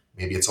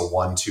maybe it's a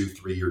 1, 2,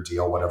 3 year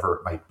deal, whatever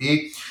it might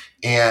be.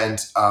 And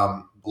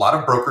a lot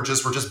of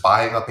brokerages were just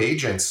buying up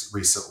agents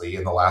recently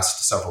in the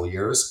last several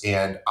years.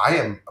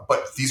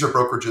 But these are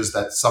brokerages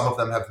that some of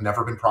them have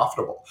never been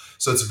profitable.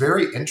 So it's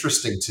very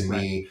interesting to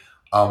me.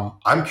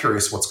 I'm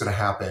curious what's going to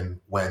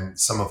happen when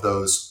some of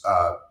those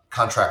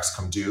contracts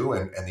come due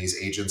and these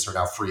agents are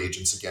now free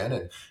agents again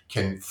and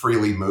can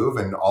freely move.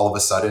 And all of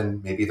a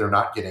sudden, maybe they're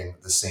not getting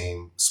the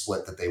same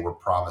split that they were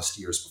promised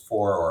years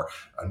before, or,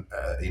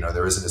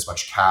 there isn't as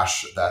much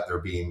cash that they're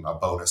being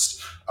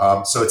bonused.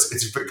 So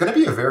it's going to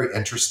be a very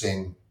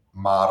interesting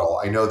model.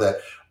 I know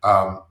that,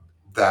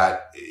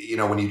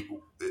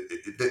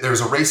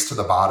 there's a race to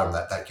the bottom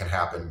that can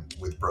happen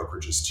with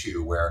brokerages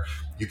too, where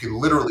you can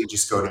literally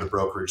just go to the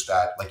brokerage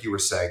that, like you were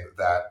saying,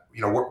 that,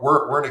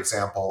 we're an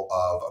example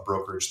of a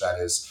brokerage that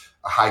is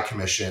a high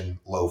commission,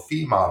 low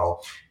fee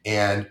model.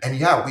 And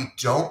we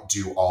don't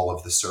do all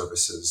of the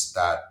services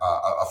that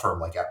a firm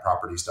like At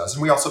Properties does.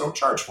 And we also don't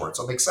charge for it.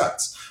 So it makes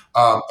sense.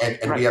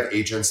 We have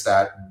agents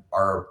that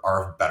are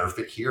a better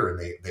fit here, and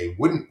they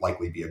wouldn't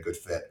likely be a good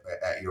fit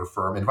at your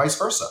firm, and vice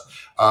versa.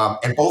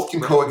 And both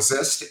can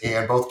coexist,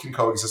 and both can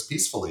coexist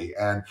peacefully.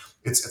 And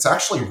it's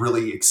actually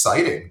really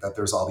exciting that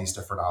there's all these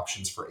different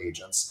options for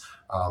agents.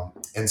 But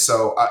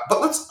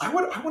I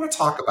want to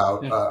talk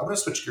about, I want to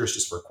switch gears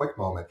just for a quick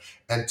moment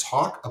and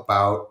talk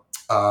about,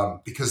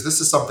 because this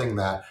is something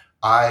that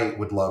I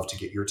would love to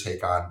get your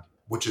take on,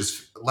 which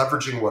is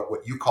leveraging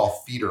what you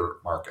call feeder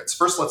markets.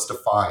 First, let's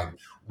define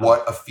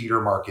what a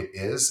feeder market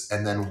is,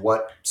 and then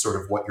what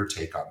your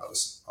take on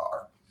those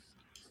are.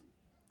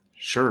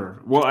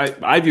 Sure. Well,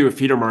 I view a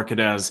feeder market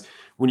as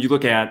when you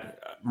look at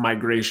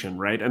migration,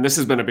 right? And this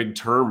has been a big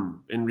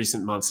term in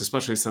recent months,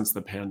 especially since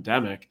the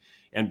pandemic.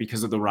 And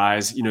because of the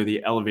rise,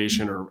 the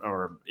elevation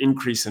or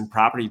increase in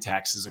property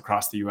taxes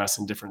across the U.S.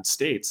 in different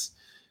states.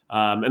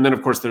 And then,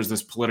 of course, there's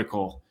this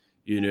political,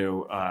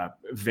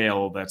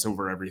 veil that's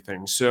over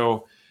everything.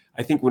 So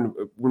I think when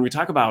we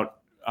talk about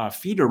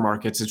feeder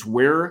markets, it's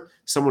where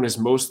someone is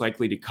most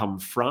likely to come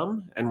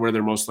from and where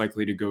they're most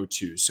likely to go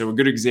to. So a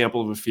good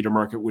example of a feeder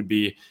market would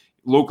be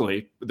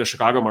locally the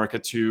Chicago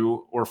market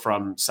to or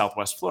from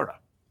Southwest Florida.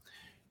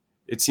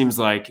 It seems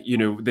like,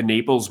 the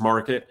Naples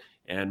market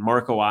and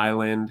Marco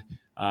Island,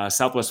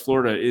 Southwest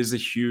Florida is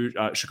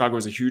Chicago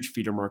is a huge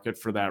feeder market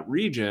for that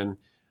region.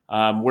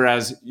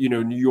 Whereas,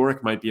 New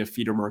York might be a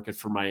feeder market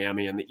for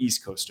Miami and the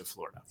East Coast of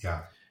Florida.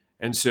 Yeah.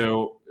 And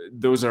so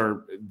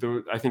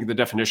I think the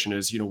definition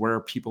is, where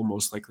are people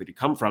most likely to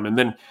come from? And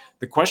then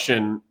the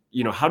question,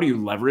 how do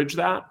you leverage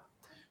that?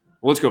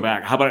 Well, let's go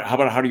back.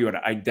 How do you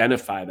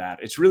identify that?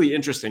 It's really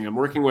interesting. I'm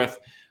working with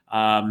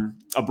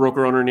a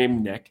broker owner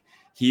named Nick.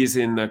 He's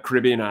in the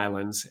Caribbean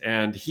islands,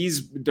 and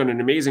he's done an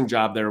amazing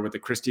job there with the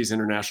Christie's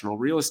International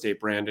Real Estate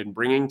brand and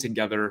bringing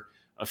together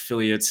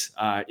affiliates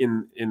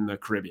in the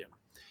Caribbean.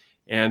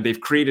 And they've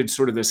created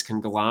sort of this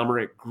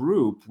conglomerate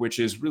group, which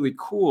is really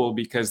cool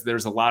because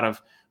there's a lot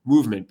of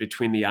movement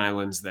between the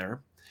islands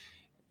there.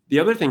 The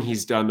other thing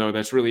he's done, though,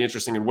 that's really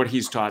interesting, and what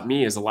he's taught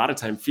me is a lot of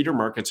time feeder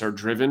markets are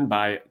driven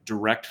by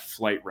direct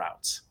flight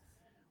routes,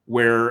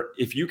 where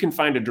if you can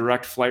find a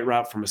direct flight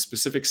route from a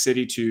specific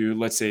city to,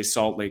 let's say,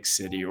 Salt Lake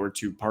City or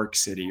to Park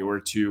City or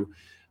to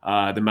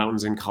the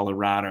mountains in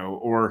Colorado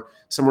or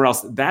somewhere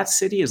else, that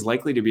city is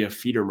likely to be a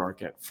feeder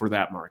market for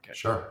that market.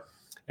 Sure.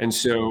 And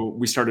so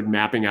we started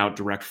mapping out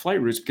direct flight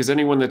routes because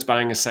anyone that's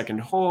buying a second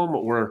home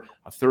or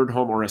a third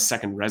home or a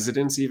second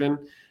residence, even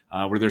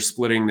where they're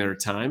splitting their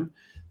time,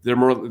 they're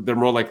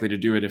more likely to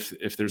do it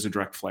if there's a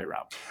direct flight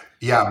route.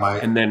 Yeah,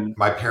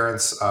 my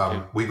parents,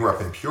 we grew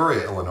up in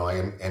Peoria,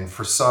 Illinois, and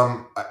for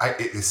some,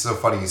 it's so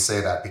funny you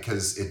say that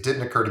because it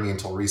didn't occur to me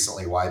until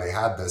recently why they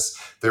had this.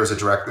 There was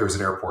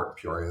an airport in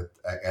Peoria,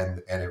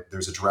 and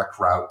there's a direct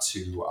route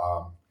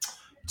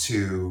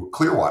to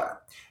Clearwater.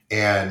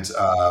 And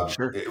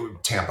Sure.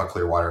 Tampa,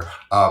 Clearwater,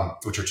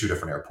 which are two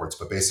different airports,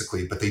 but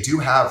they do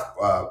have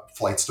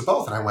flights to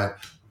both. And I went,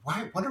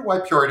 wonder why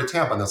Peoria to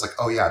Tampa? And I was like,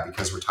 oh yeah,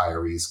 because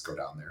retirees go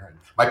down there. And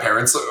my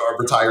parents are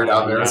retired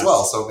down there as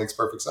well. So it makes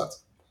perfect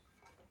sense.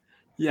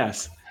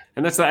 Yes.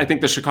 And that's, I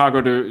think, the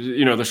Chicago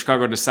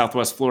to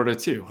Southwest Florida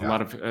too. Yeah. A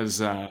lot of,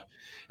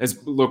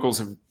 as locals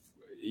have,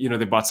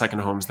 they bought second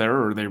homes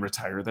there or they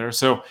retire there.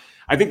 So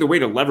I think the way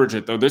to leverage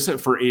it, though, this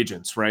is for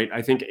agents, right?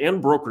 I think,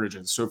 and broker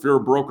agents. So if you're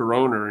a broker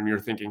owner and you're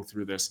thinking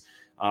through this,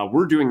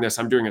 we're doing this.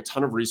 I'm doing a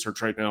ton of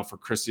research right now for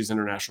Christie's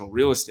International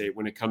Real Estate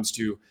when it comes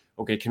to,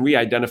 okay, can we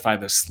identify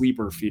the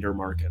sleeper feeder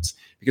markets?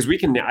 Because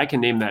I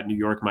can name that New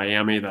York,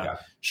 Miami,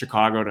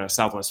 Chicago to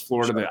Southwest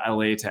Florida, sure, the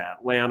LA to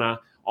Atlanta,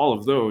 all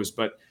of those.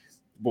 But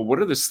what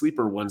are the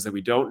sleeper ones that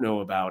we don't know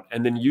about?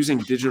 And then using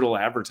digital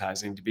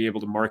advertising to be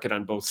able to market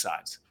on both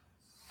sides.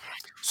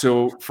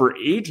 So for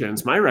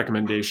agents, my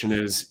recommendation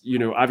is,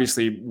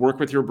 obviously work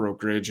with your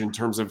brokerage in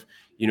terms of,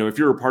 if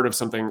you're a part of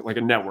something like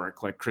a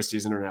network like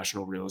Christie's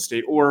International Real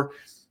Estate, or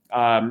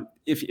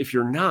if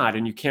you're not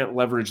and you can't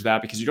leverage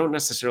that because you don't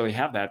necessarily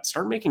have that,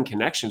 start making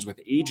connections with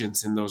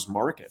agents in those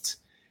markets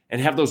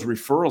and have those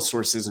referral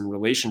sources and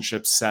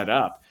relationships set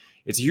up.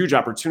 It's a huge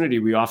opportunity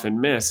we often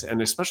miss. And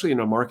especially in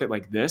a market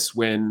like this,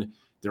 when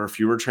there are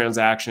fewer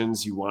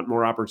transactions, you want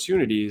more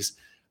opportunities.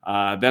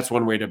 That's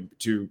one way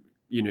to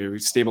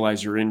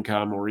stabilize your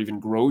income or even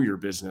grow your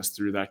business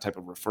through that type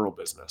of referral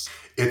business.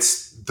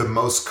 It's the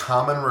most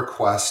common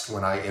request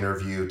when I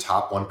interview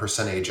top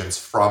 1% agents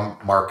from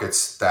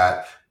markets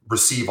that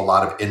receive a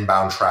lot of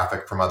inbound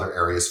traffic from other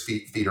areas,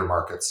 feeder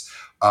markets.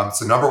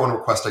 So number one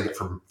request I get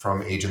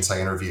from agents I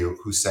interview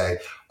who say,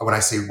 when I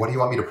say, what do you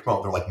want me to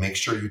promote? They're like, make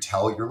sure you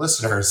tell your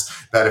listeners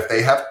that if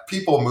they have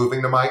people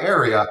moving to my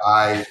area,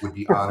 I would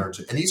be honored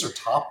to. And these are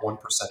top 1%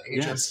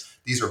 agents. Yes.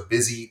 These are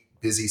busy,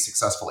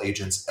 successful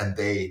agents, and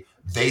they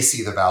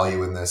see the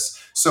value in this.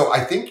 So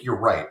I think you're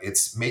right.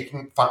 It's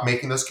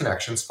making those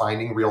connections,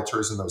 finding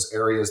realtors in those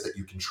areas that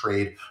you can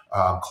trade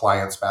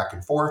clients back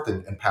and forth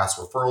and pass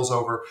referrals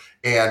over,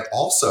 and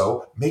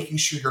also making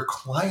sure your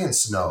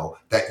clients know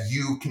that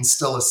you can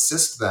still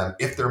assist them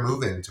if they're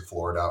moving to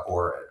Florida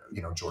or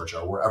Georgia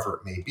or wherever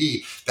it may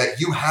be, that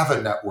you have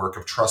a network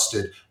of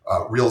trusted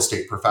real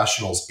estate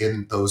professionals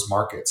in those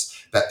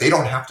markets that they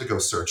don't have to go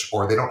search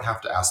or they don't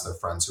have to ask their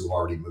friends who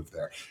already moved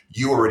there.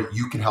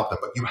 You can help them,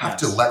 but you have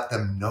to let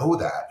them know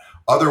that.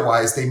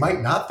 Otherwise, they might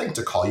not think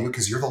to call you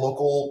because you're the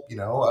local,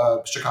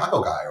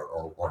 Chicago guy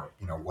or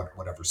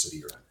whatever city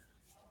you're in.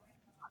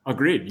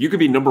 Agreed. You could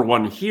be number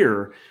one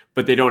here,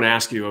 but they don't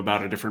ask you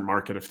about a different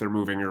market if they're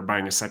moving or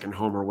buying a second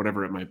home or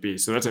whatever it might be.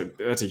 So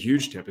that's a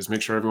huge tip, is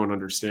make sure everyone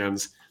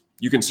understands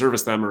you can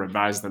service them or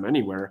advise them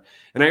anywhere.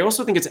 And I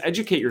also think it's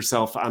educate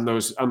yourself on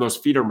those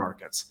feeder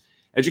markets.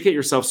 Educate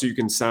yourself so you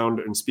can sound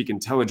and speak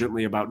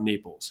intelligently about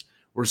Naples,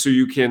 or so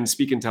you can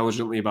speak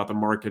intelligently about the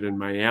market in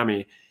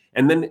Miami.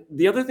 And then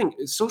the other thing,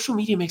 social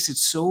media makes it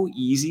so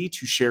easy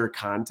to share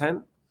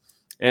content.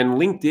 And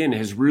LinkedIn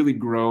has really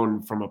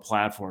grown from a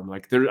platform.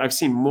 I've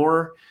seen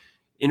more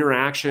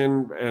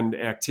interaction and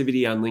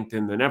activity on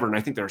LinkedIn than ever. And I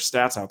think there are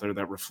stats out there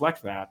that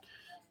reflect that.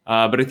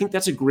 But I think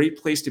that's a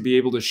great place to be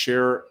able to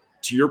share,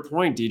 to your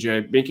point,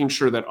 DJ, making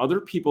sure that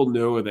other people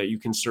know that you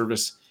can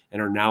service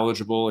and are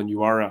knowledgeable and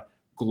you are a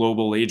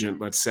global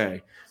agent, let's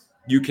say.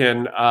 You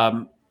can,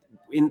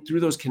 through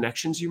those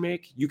connections you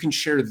make, you can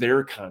share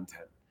their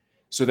content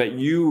so that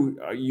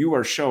you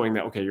are showing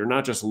that, okay, you're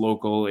not just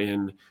local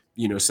in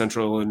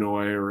Central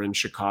Illinois or in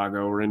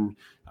Chicago or in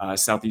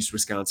Southeast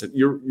Wisconsin.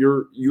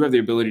 You have the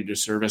ability to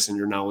service and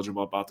you're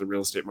knowledgeable about the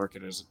real estate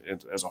market as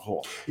a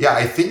whole. Yeah,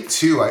 I think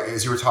too,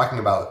 as you were talking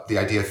about the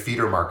idea of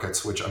feeder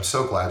markets, which I'm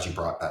so glad you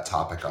brought that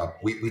topic up.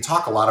 We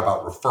talk a lot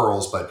about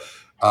referrals, but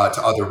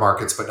to other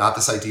markets, but not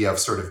this idea of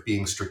sort of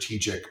being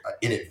strategic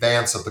in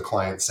advance of the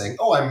client saying,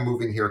 oh, I'm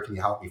moving here. Can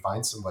you help me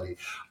find somebody?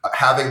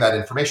 Having that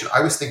information.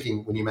 I was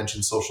thinking when you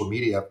mentioned social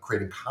media,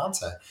 creating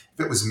content,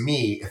 if it was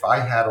me, if I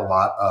had a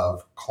lot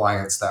of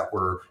clients that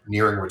were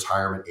nearing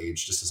retirement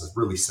age, just as a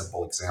really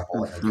simple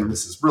example, and again,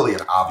 this is really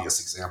an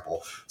obvious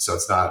example, so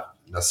it's not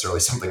necessarily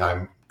something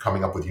I'm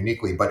coming up with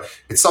uniquely, but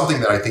it's something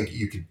that I think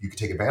you could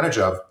take advantage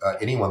of.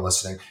 Anyone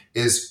listening,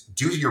 is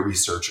do your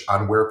research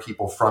on where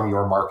people from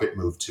your market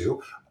move to.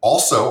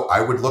 Also,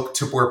 I would look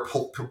to where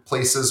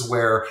places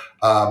where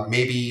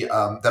maybe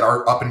that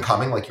are up and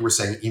coming, like you were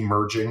saying,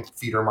 emerging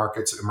feeder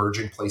markets,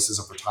 emerging places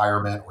of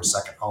retirement or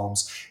second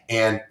homes,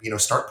 and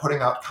start putting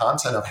out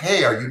content of,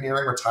 hey, are you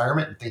nearing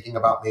retirement and thinking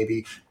about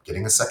maybe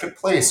getting a second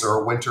place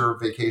or a winter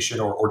vacation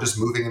or just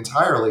moving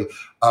entirely?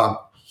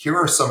 Here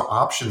are some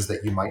options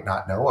that you might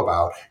not know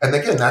about. And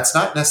again, that's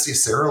not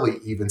necessarily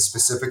even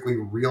specifically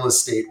real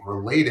estate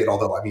related,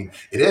 although I mean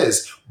it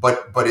is,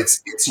 but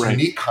it's Right.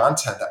 unique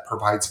content that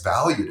provides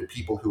value to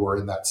people who are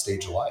in that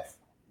stage of life.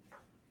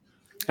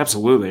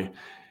 Absolutely.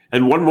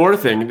 And one more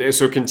thing,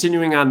 so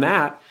continuing on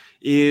that,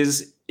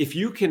 is if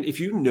you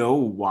know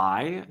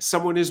why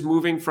someone is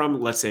moving from,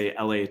 let's say,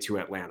 LA to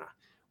Atlanta,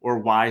 or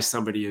why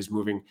somebody is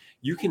moving,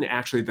 you can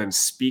actually then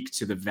speak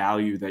to the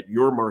value that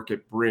your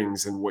market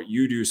brings and what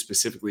you do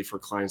specifically for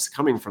clients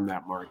coming from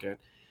that market,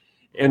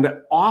 and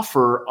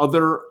offer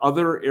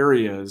other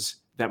areas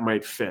that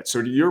might fit.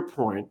 So to your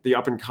point, the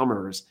up and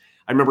comers,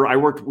 I remember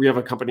we have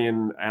a company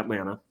in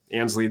Atlanta,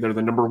 Ansley. They're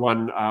the number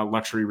one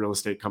luxury real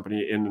estate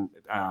company in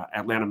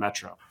Atlanta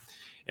Metro.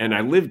 And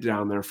I lived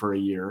down there for a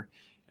year,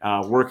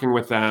 working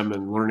with them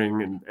and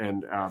learning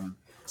and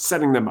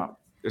setting them up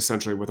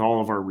essentially with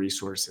all of our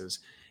resources.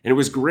 And it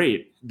was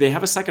great. They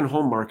have a second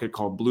home market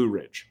called Blue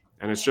Ridge,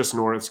 and it's just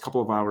it's a couple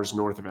of hours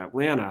north of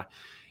Atlanta.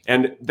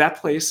 And that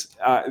place,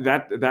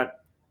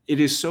 it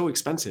is so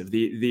expensive.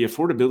 The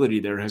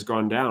affordability there has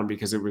gone down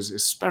because it was,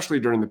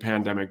 especially during the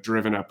pandemic,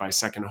 driven up by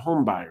second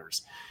home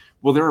buyers.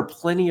 Well, there are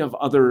plenty of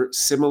other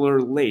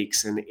similar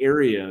lakes and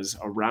areas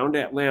around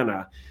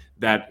Atlanta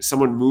that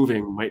someone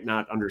moving might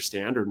not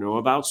understand or know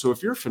about. So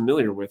if you're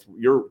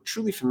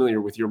truly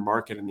familiar with your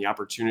market and the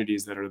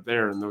opportunities that are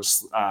there, and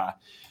those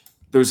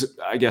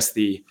I guess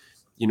the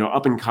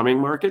up and coming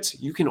markets,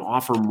 you can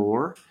offer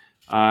more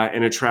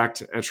and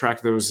attract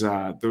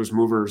those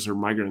movers or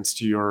migrants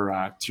to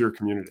your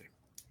community.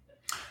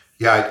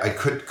 Yeah, I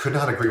could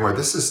not agree more.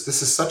 This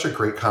is such a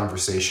great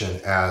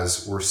conversation,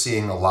 as we're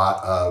seeing a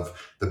lot of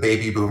the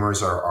baby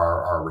boomers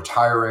are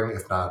retiring,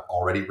 if not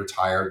already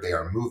retired. They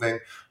are moving.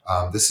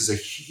 This is a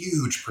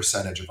huge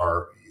percentage of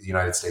our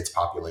United States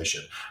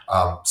population.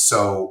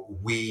 So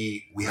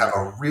we have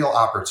a real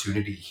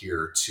opportunity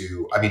here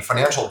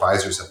financial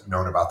advisors have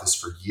known about this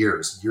for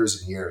years and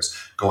years,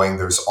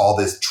 there's all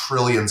this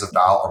trillions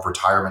of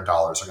retirement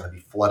dollars are going to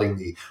be flooding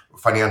the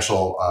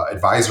financial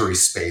advisory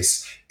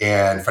space,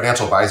 and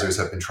financial advisors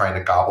have been trying to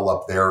gobble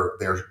up their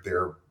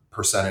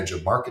percentage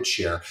of market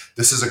share.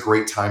 This is a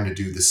great time to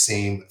do the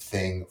same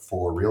thing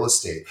for real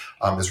estate,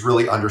 is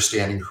really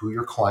understanding who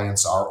your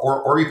clients are,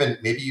 or even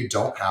maybe you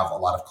don't have a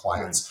lot of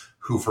clients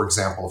who, for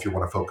example, if you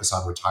want to focus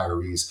on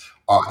retirees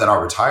that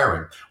are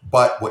retiring,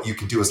 but what you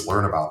can do is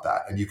learn about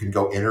that, and you can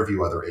go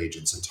interview other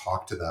agents and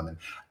talk to them. And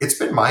it's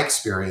been my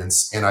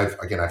experience, and I've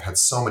had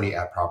so many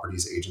at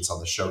Properties agents on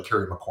the show.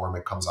 Carrie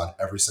McCormick comes on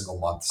every single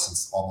month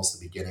since almost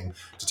the beginning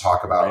to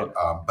talk about,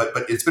 but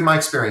it's been my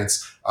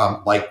experience,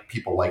 like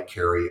people like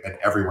Carrie and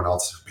everyone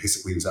else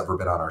basically who's ever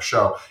been on our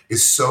show,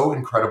 is so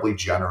incredibly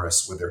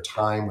generous with their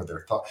time, with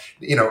their thought.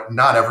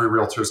 Not every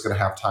realtor is going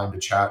to have time to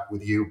chat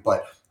with you,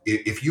 but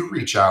if you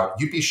reach out,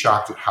 you'd be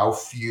shocked at how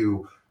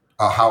few,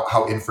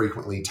 how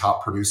infrequently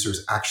top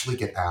producers actually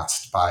get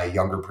asked by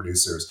younger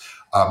producers.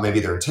 Maybe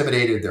they're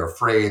intimidated, they're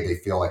afraid, they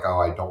feel like, oh,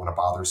 I don't want to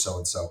bother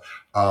so-and-so.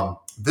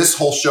 This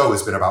whole show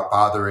has been about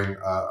bothering,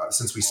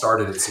 since we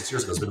started it 6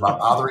 years ago, it's been about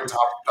bothering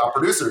top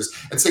producers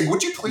and saying,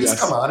 would you please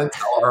come on and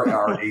tell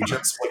our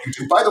agents what you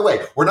do? By the way,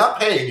 we're not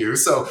paying you,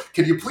 so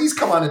can you please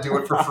come on and do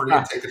it for free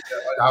and take an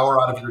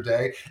hour out of your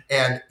day?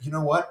 And you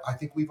know what? I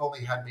think we've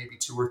only had maybe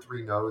 2 or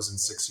 3 no's in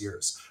 6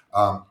 years.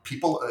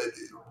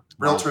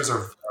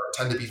 Realtors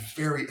tend to be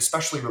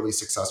especially really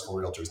successful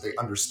realtors. They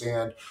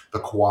understand the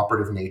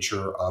cooperative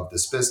nature of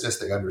this business.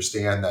 They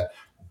understand that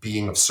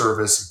being of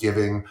service,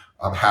 giving,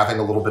 having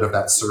a little bit of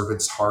that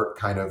servant's heart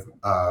kind of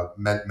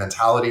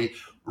mentality,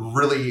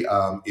 really,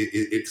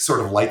 it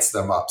sort of lights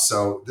them up.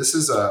 So this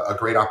is a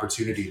great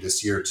opportunity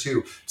this year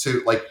too,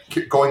 to like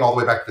going all the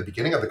way back to the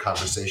beginning of the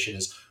conversation,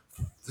 is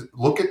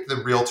look at the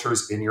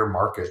realtors in your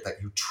market that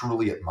you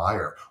truly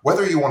admire,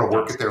 whether you want to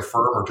work at their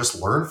firm or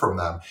just learn from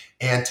them,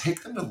 and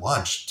take them to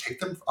lunch, take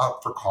them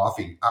out for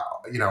coffee,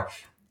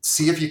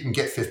 see if you can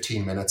get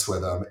 15 minutes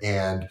with them,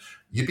 and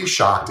you'd be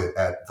shocked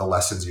at the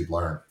lessons you'd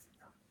learn.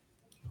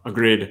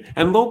 Agreed.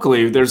 And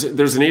locally, there's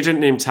an agent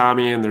named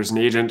Tommy, and there's an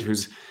agent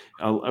who's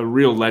a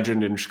real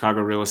legend in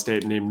Chicago real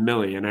estate named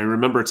Millie. And I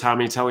remember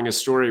Tommy telling a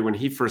story when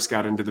he first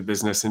got into the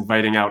business,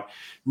 inviting out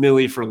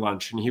Millie for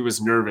lunch. And he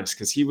was nervous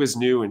because he was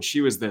new and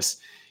she was this,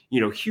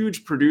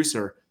 huge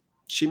producer.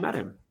 She met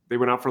him. They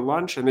went out for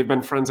lunch and they've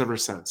been friends ever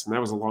since. And that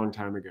was a long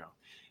time ago.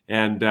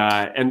 And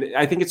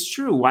I think it's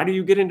true. Why do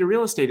you get into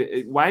real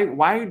estate?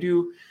 Why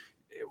do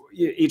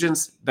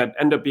agents that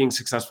end up being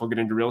successful get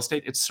into real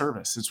estate? It's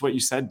service. It's what you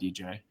said,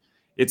 DJ.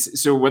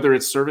 It's so whether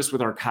it's service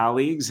with our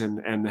colleagues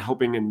and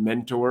helping and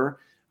mentor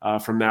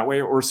from that way,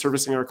 or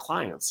servicing our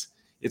clients,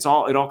 it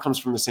all comes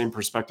from the same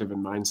perspective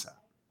and mindset.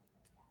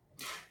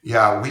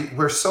 Yeah,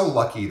 we're so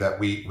lucky that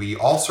we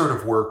all sort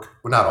of work,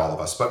 well, not all of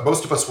us, but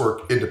most of us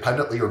work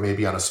independently or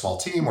maybe on a small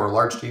team or a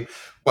large team,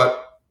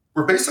 but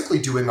we're basically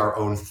doing our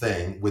own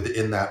thing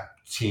within that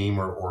team,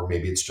 or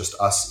maybe it's just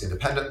us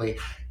independently.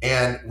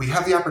 And we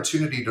have the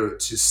opportunity to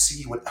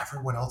see what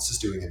everyone else is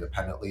doing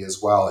independently as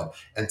well,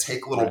 and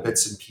take little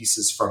bits and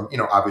pieces from,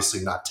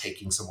 obviously not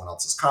taking someone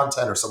else's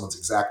content or someone's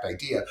exact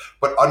idea,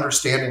 but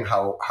understanding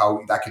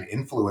how that can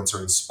influence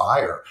or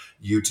inspire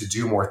you to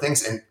do more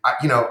things. And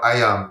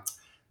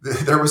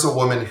there was a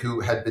woman who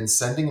had been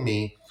sending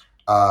me,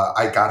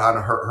 I got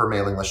on her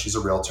mailing list. She's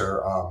a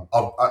realtor.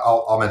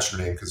 I'll mention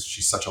her name because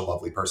she's such a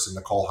lovely person,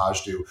 Nicole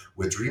Hajdu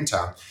with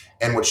Dreamtown.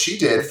 And what she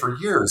did for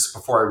years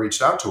before I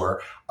reached out to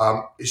her,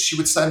 is she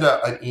would send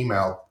an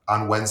email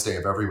on Wednesday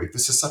of every week.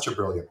 This is such a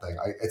brilliant thing.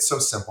 It's so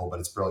simple, but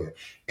it's brilliant.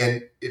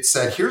 And it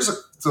said, here's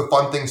the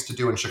fun things to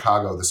do in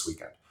Chicago this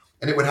weekend.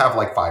 And it would have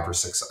like 5 or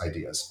 6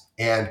 ideas.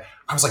 And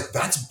I was like,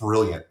 that's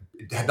brilliant.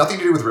 It had nothing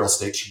to do with real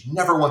estate. She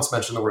never once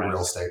mentioned the word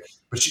real estate,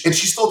 but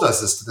she still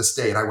does this to this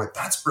day. And I went,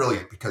 that's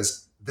brilliant,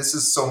 because this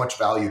is so much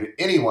value to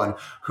anyone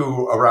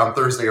who around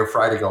Thursday or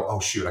Friday go, oh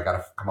shoot, I got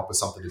to come up with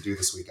something to do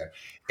this weekend.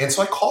 And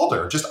so I called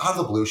her just out of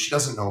the blue. She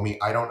doesn't know me.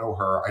 I don't know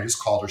her. I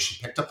just called her.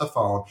 She picked up the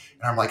phone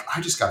and I'm like,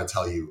 I just got to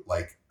tell you,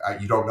 like,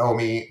 you don't know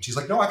me. She's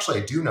like, no,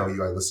 actually I do know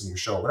you. I listen to your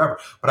show or whatever.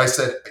 But I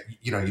said,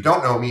 you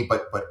don't know me,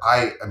 but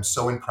I am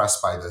so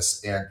impressed by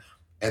this.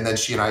 And then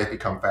she and I have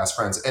become fast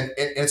friends. And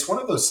it's one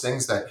of those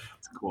things that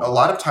cool. A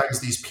lot of times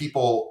these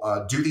people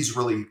do these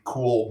really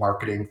cool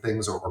marketing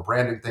things or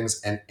branding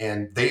things, and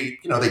they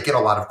get a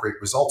lot of great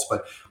results.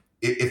 But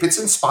if it's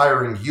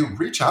inspiring you,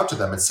 reach out to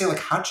them and say, like,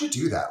 how'd you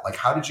do that? Like,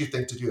 how did you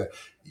think to do that?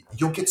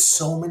 You'll get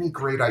so many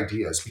great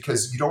ideas,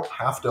 because you don't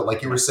have to,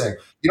 like you were saying,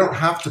 you don't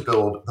have to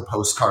build the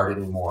postcard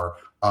anymore.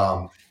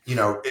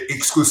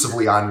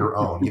 Exclusively on your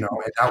own, and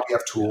now we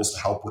have tools to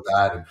help with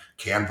that, and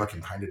Canva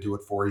can kind of do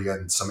it for you,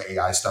 and some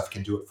AI stuff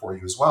can do it for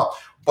you as well.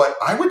 But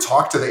I would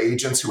talk to the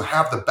agents who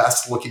have the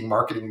best looking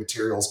marketing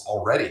materials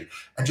already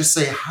and just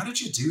say, how did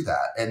you do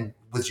that? And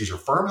did your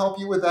firm help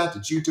you with that?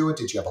 Did you do it?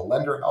 Did you have a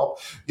lender help?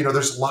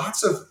 There's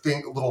lots of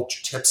little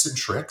tips and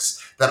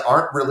tricks that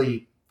aren't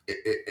really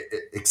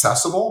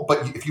accessible,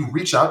 but if you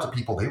reach out to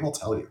people, they will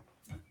tell you.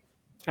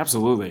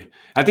 Absolutely.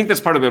 I think that's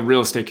part of the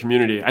real estate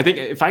community. I think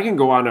if I can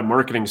go on a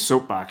marketing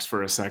soapbox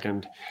for a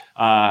second,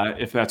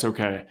 if that's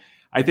okay.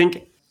 I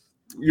think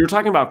you're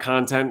talking about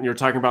content. You're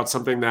talking about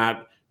something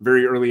that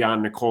very early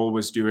on Nicole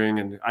was doing.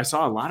 And I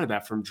saw a lot of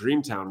that from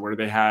Dreamtown, where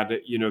they had,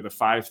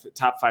 the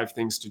top 5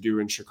 things to do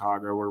in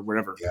Chicago or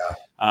whatever.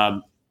 Yeah.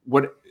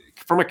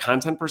 From a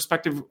content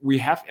perspective, we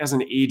have, as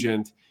an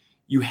agent,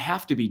 you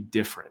have to be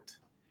different,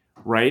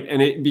 right?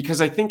 And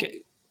because I think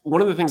one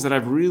of the things that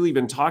I've really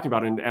been talking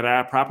about, and at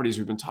our properties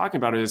we've been talking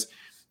about, is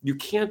you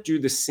can't do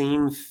the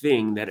same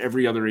thing that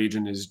every other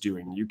agent is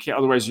doing. You can't,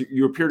 otherwise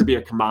you appear to be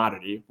a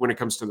commodity when it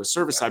comes to the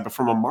service side. But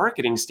from a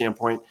marketing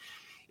standpoint,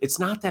 it's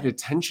not that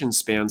attention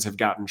spans have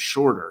gotten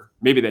shorter.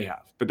 Maybe they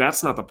have, but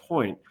that's not the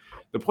point.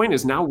 The point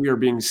is now we are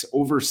being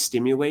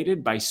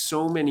overstimulated by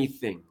so many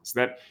things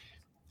that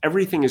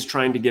everything is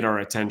trying to get our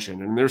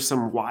attention. And there's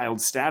some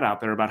wild stat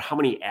out there about how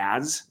many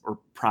ads or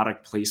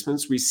product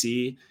placements we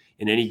see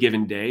in any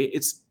given day.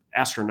 It's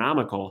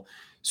astronomical.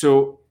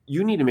 So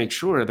you need to make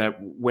sure that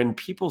when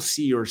people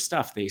see your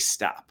stuff, they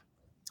stop.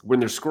 When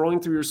they're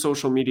scrolling through your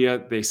social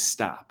media, they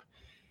stop.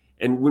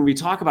 And when we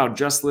talk about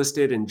just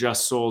listed and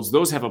just solds,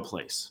 those have a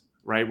place,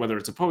 right? Whether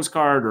it's a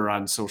postcard or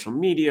on social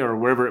media or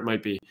wherever it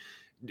might be,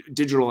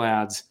 digital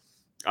ads,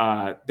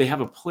 they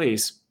have a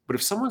place. But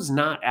if someone's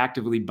not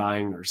actively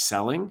buying or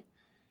selling,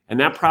 and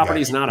that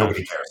property is not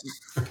nobody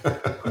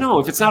cares. No,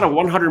 if it's not a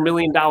 $100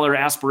 million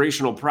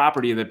aspirational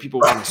property that people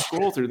want to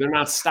scroll through, they're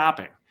not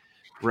stopping,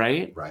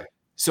 right? Right.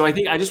 So I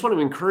think I just want to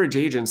encourage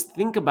agents,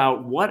 think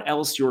about what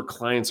else your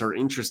clients are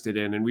interested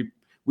in. And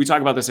we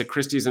talk about this at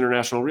Christie's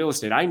International Real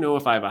Estate. I know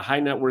if I have a high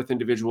net worth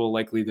individual,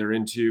 likely they're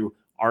into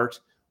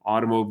art,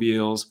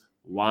 automobiles,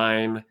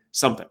 wine,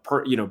 something,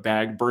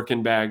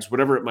 Birkin bags,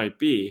 whatever it might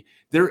be.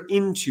 They're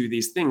into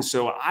these things.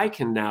 So I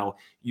can now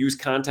use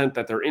content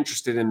that they're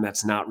interested in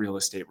that's not real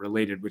estate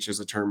related, which is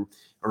a term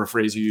or a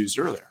phrase you used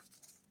earlier.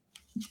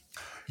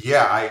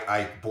 Yeah,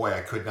 I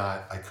could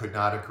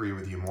not agree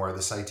with you more.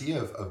 This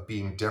idea of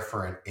being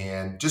different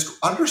and just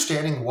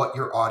understanding what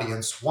your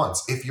audience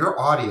wants. If your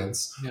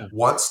audience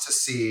wants to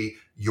see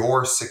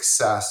your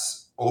success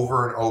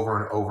over and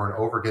over and over and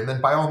over again, then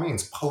by all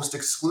means, post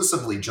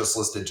exclusively just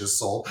listed, just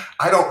sold.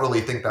 I don't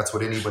really think that's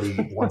what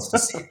anybody wants to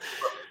see.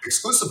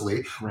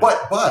 exclusively. Right.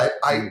 But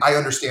I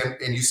understand,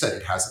 and you said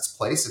it has its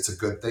place. It's a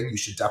good thing. You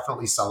should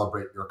definitely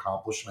celebrate your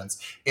accomplishments,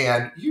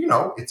 and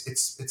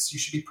it's you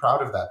should be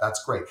proud of that.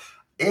 That's great.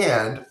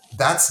 And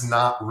that's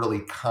not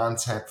really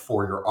content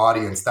for your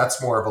audience.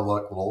 That's more of a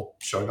little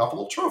showing off a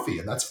little trophy,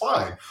 and that's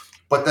fine.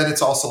 But then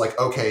it's also like,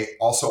 okay,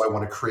 also I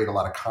want to create a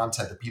lot of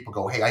content that people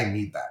go, hey, I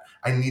need that.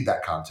 I need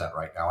that content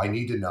right now. I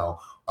need to know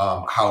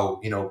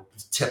how,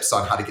 tips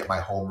on how to get my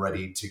home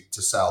ready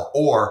to sell.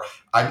 Or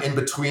I'm in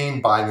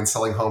between buying and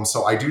selling homes,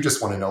 so I do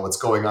just want to know what's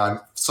going on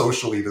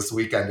socially this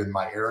weekend in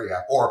my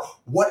area, or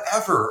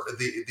whatever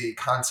the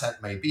content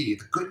may be.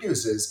 The good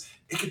news is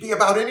it could be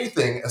about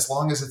anything as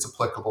long as it's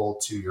applicable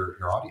to your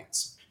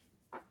audience.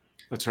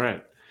 That's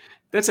right.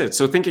 That's it.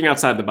 So thinking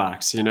outside the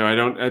box,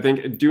 I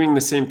think doing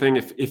the same thing,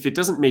 if it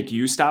doesn't make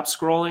you stop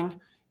scrolling,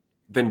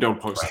 then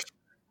don't post Right.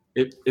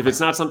 it. If it's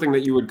not something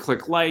that you would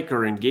click like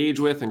or engage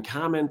with and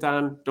comment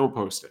on, don't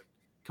post it.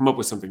 Come up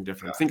with something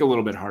different. Think a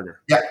little bit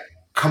harder. Yeah.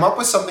 Come up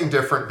with something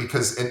different,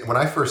 because when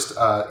I first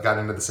got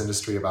into this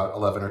industry about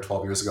 11 or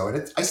 12 years ago,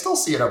 and I still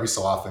see it every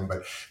so often,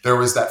 but there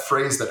was that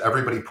phrase that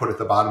everybody put at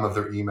the bottom of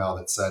their email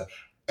that said,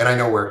 and I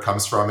know where it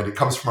comes from, and it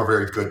comes from a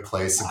very good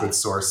place, a good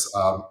source.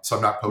 So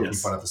I'm not poking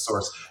fun at the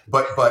source,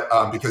 but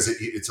because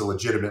it's a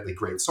legitimately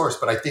great source.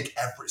 But I think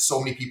so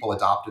many people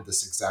adopted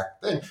this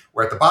exact thing,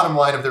 where at the bottom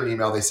line of their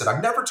email, they said,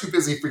 "I'm never too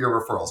busy for your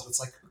referrals." It's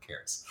like, who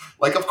cares?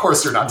 Like, of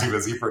course you're not too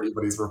busy for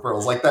anybody's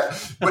referrals like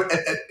that. But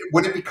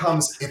when it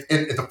becomes,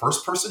 and the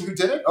first person who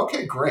did it,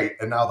 okay, great.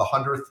 And now the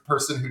 100th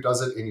person who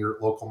does it in your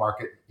local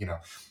market,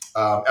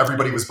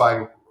 everybody was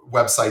buying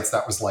websites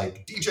that was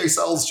like DJ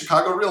sells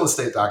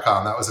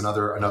chicagorealestate.com. That was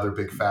another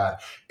big fad.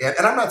 And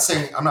I'm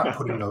not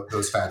putting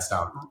those fads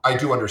down. I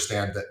do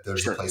understand that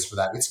there's a place for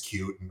that. It's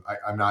cute. And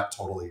I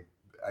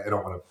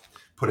don't want to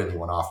put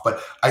anyone off,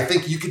 but I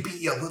think you could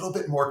be a little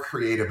bit more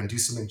creative and do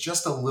something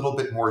just a little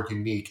bit more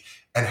unique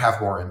and have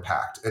more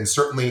impact, and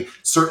certainly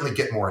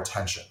get more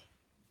attention.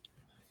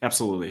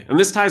 Absolutely. And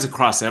this ties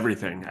across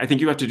everything. I think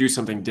you have to do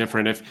something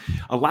different. If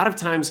a lot of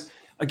times,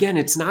 again,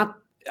 it's not,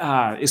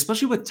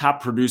 especially with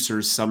top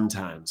producers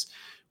sometimes,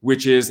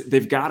 which is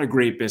they've got a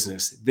great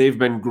business. They've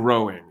been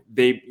growing.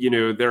 They've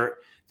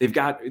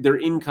got their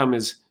income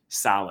is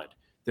solid.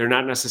 They're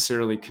not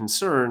necessarily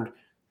concerned.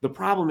 The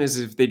problem is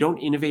if they don't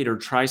innovate or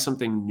try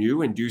something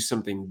new and do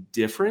something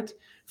different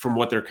from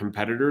what their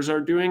competitors are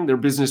doing, their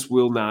business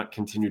will not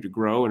continue to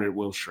grow and it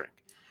will shrink.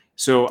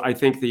 So I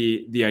think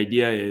the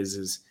idea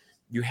is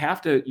you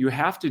have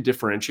to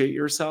differentiate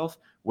yourself,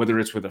 whether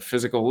it's with a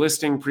physical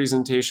listing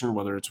presentation,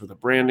 whether it's with a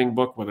branding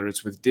book, whether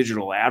it's with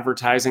digital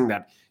advertising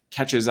that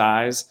catches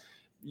eyes.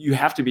 You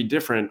have to be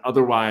different.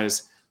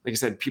 Otherwise, like I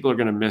said, people are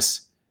going to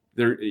miss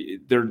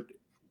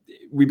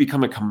we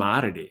become a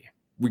commodity.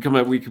 We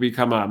could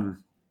become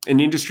an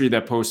industry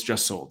that posts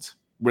just sold,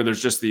 where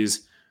there's just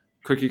these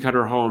cookie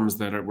cutter homes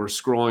that we're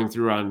scrolling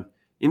through on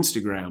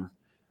Instagram.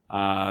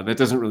 That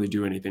doesn't really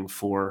do anything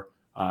for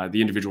the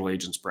individual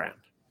agent's brand.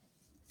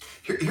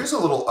 Here's a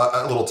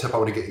little tip. I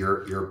want to get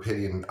your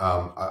opinion.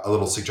 A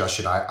little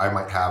suggestion I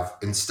might have,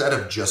 instead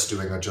of just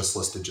doing a just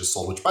listed, just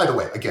sold. Which, by the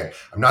way, again,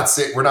 we're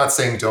not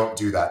saying don't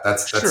do that.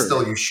 That's sure.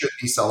 Still, you should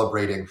be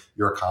celebrating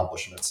your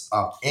accomplishments.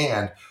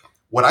 And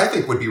what I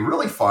think would be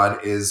really fun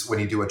is when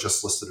you do a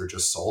just listed or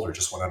just sold or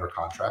just went under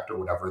contract or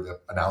whatever the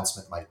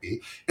announcement might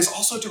be, is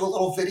also do a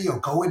little video,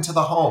 go into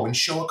the home and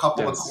show a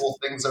couple of cool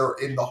things that are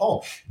in the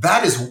home.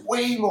 That is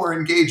way more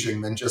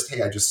engaging than just,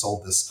 hey, I just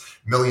sold this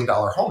 $1 million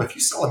home. If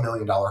you sell $1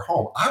 million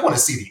home, I want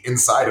to see the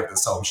inside of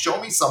this home.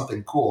 Show me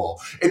something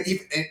cool.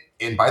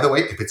 And by the way,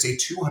 if it's a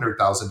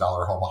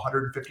 $200,000 home,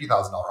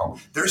 $150,000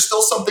 home, there's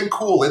still something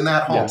cool in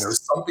that home. Yes.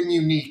 There's something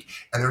unique,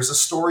 and there's a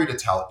story to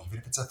tell. Even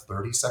if it's a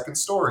 30-second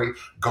story,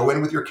 go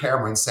in with your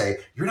camera and say,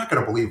 you're not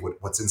going to believe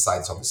what's inside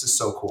this home. This is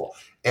so cool.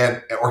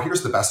 Or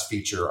here's the best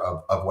feature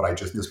of what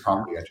this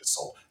property I just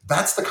sold.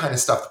 That's the kind of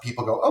stuff that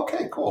people go,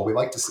 okay, cool. We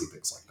like to see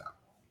things like that.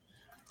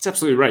 That's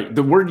absolutely right.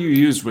 The word you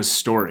used was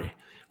story.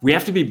 We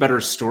have to be better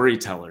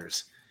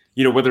storytellers.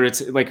 Whether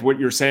it's like what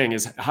you're saying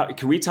is, how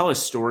can we tell a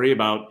story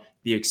about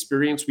the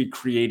experience we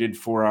created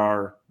for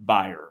our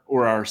buyer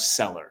or our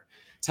seller?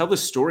 Tell the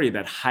story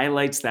that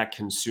highlights that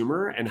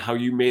consumer and how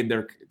you made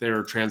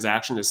their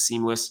transaction as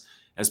seamless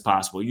as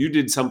possible. You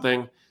did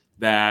something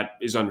that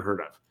is unheard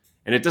of.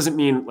 And it doesn't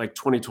mean like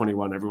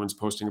 2021, everyone's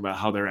posting about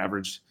how their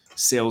average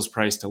sales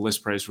price to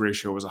list price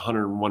ratio was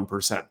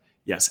 101%.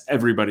 Yes,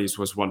 everybody's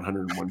was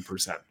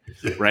 101%,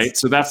 yes. Right?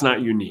 So that's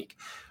not unique.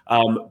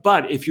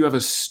 But if you have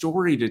a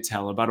story to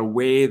tell about a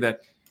way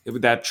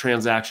that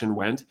transaction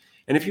went,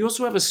 and if you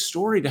also have a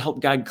story to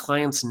help guide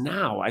clients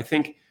now, I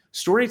think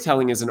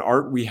storytelling is an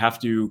art we have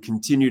to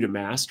continue to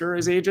master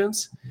as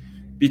agents,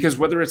 because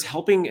whether it's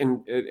helping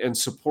and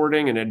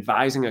supporting and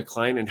advising a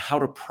client and how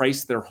to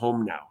price their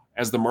home now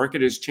as the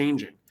market is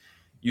changing,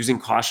 using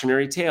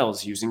cautionary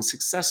tales, using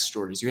success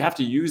stories, you have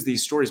to use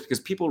these stories because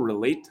people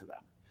relate to them.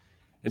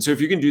 And so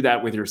if you can do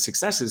that with your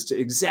successes, to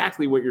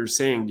exactly what you're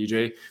saying,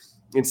 DJ,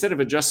 instead of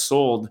a just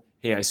sold,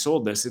 hey, I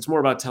sold this, it's more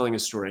about telling a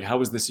story. How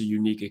was this a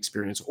unique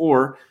experience?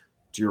 Or,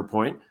 to your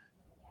point,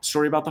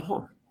 story about the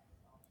home.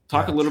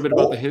 Talk a little bit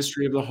about the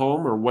history of the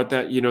home, or what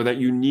that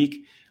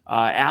unique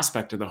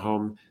aspect of the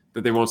home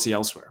that they won't see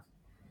elsewhere.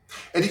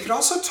 And you could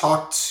also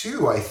talk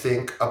too, I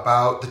think,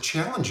 about the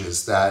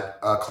challenges that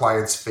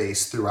clients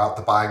face throughout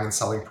the buying and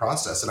selling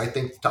process. And I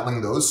think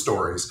telling those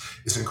stories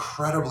is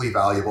incredibly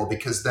valuable,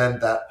 because then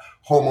that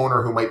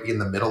homeowner who might be in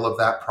the middle of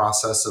that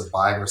process of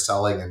buying or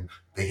selling, and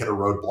they hit a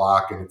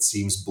roadblock and it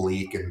seems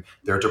bleak and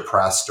they're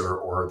depressed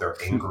or they're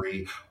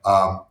angry.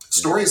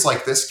 Stories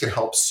like this can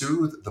help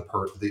soothe the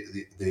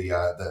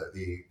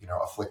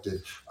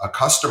afflicted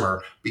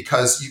customer,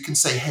 because you can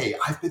say, hey,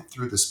 I've been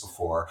through this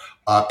before.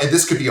 And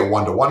this could be a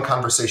one-to-one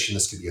conversation.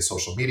 This could be a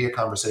social media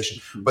conversation.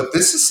 But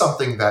this is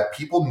something that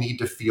people need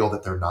to feel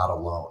that they're not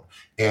alone.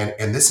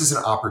 And this is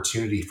an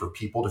opportunity for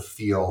people to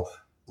feel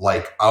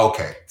like,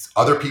 okay,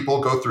 other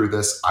people go through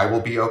this. I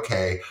will be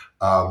okay.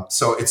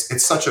 So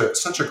it's such a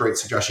great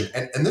suggestion,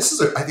 and this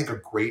is I think a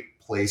great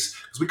place,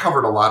 because we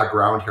covered a lot of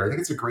ground here. I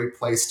think it's a great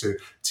place to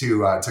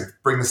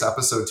bring this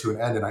episode to an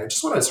end. And I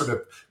just want to sort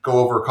of go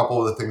over a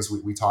couple of the things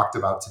we talked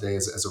about today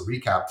as a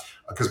recap,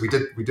 because we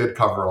did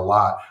cover a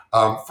lot.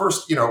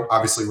 First,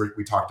 obviously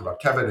we talked about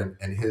Kevin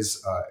and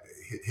his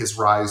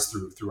rise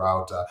through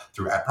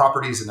At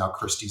Properties and now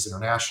Christie's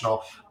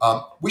International.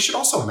 We should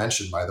also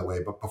mention, by the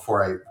way, but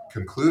before I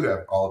conclude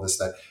all of this,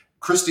 that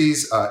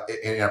Christie's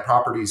and At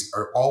Properties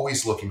are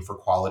always looking for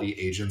quality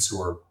agents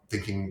who are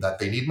thinking that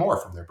they need more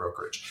from their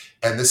brokerage.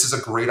 And this is a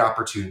great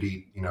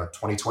opportunity.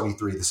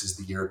 2023, this is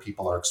the year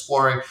people are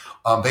exploring.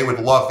 They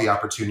would love the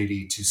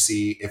opportunity to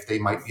see if they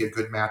might be a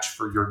good match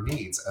for your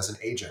needs as an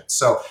agent.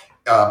 So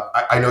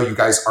I know you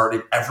guys aren't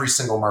in every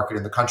single market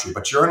in the country,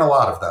 but you're in a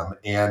lot of them.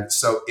 And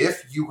so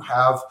if you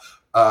have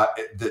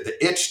the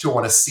itch to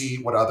want to see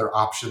what other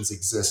options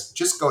exist,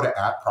 just go to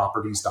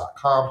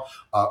atproperties.com.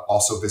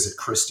 Also visit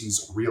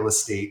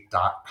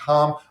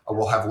christiesrealestate.com.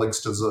 We'll have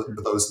links to those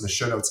in the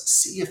show notes.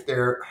 See if they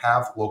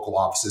have local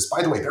offices.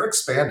 By the way, they're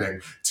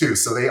expanding too.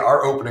 So they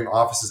are opening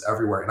offices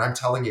everywhere. And I'm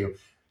telling you,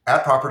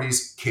 At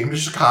Properties came to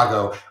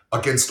Chicago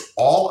against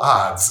all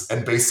odds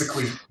and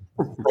basically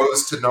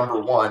rose to number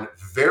one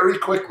very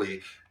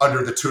quickly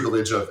under the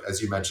tutelage of,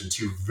 as you mentioned,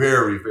 two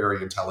very,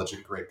 very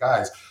intelligent, great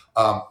guys.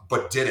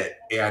 But did it,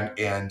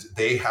 and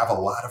they have a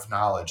lot of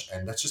knowledge,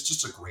 and that's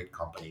just a great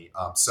company.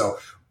 So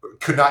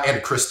could not,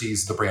 and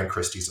Christie's, the brand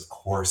Christie's, of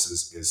course,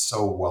 is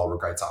so well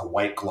regarded. It's a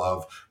white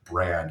glove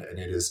brand, and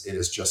it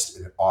is just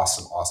an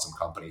awesome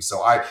company.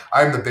 So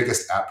I'm the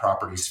biggest At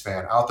Properties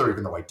fan out there,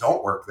 even though I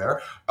don't work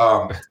there.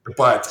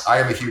 But I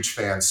am a huge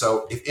fan.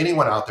 So if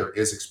anyone out there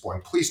is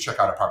exploring, please check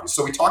out At Properties.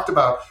 So we talked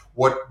about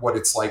what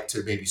it's like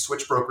to maybe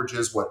switch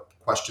brokerages, what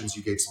questions.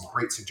 You gave some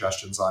great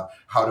suggestions on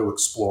how to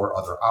explore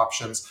other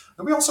options.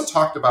 And we also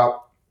talked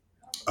about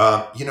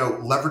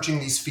leveraging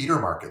these feeder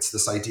markets,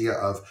 this idea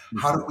of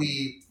how do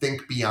we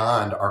think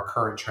beyond our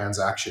current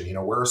transaction?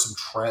 Where are some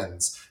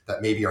trends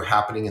that maybe are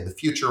happening in the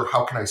future?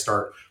 How can I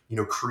start,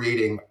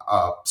 creating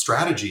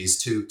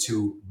strategies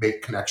to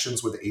make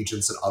connections with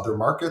agents in other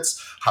markets?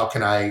 How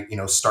can I,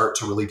 start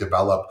to really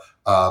develop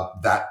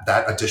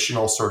that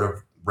additional sort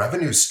of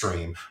revenue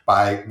stream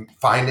by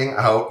finding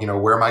out,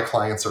 where my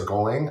clients are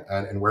going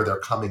and where they're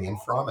coming in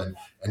from, and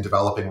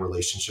developing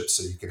relationships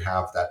so you can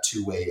have that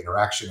two-way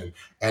interaction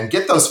and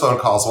get those phone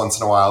calls once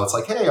in a while. It's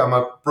like, hey, I'm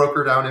a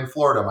broker down in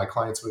Florida. My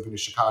client's moving to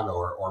Chicago,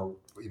 or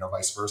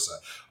vice versa.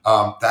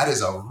 That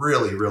is a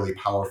really, really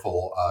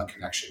powerful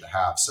connection to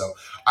have. So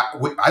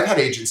I've had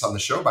agents on the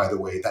show, by the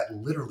way, that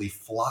literally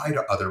fly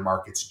to other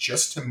markets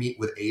just to meet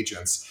with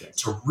agents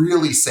to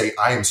really say,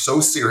 I am so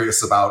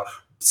serious about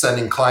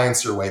sending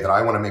clients your way that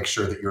I want to make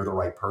sure that you're the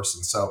right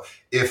person. So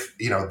if,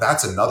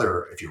 that's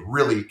another, if you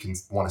really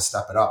want to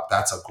step it up,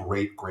 that's a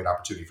great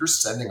opportunity. If you're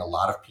sending a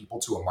lot of people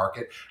to a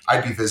market,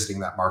 I'd be visiting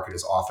that market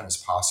as often as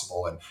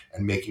possible and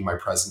making my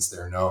presence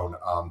there known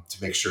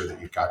to make sure that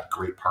you've got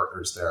great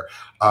partners there.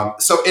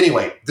 So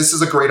anyway, this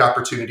is a great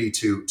opportunity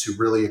to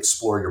really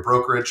explore your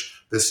brokerage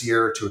this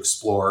year, to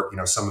explore,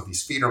 some of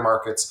these feeder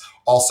markets.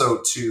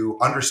 Also to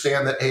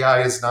understand that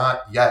AI is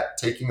not yet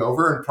taking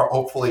over, and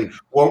hopefully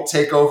won't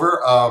take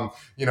over.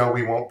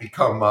 We won't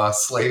become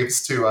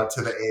slaves to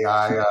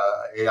the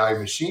AI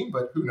machine,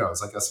 but who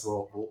knows? I guess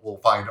we'll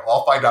find.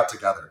 I'll find out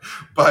together.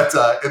 But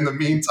in the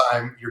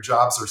meantime, your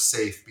jobs are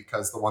safe,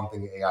 because the one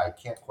thing AI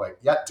can't quite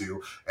yet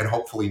do, and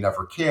hopefully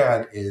never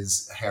can,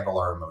 is handle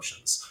our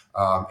emotions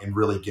and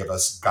really give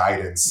us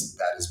guidance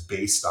that is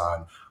based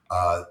on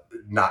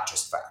not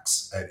just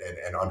facts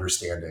and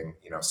understanding,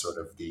 sort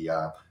of the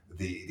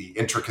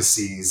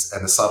intricacies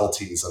and the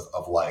subtleties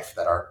of life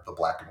that aren't the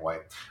black and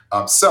white.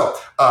 So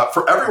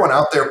for everyone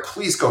out there,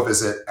 please go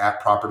visit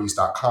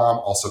atproperties.com,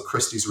 also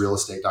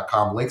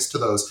christiesrealestate.com. Links to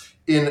those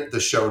in the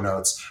show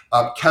notes.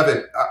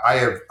 Kevin,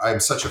 I'm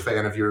such a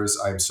fan of yours.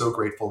 I'm so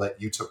grateful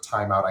that you took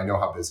time out. I know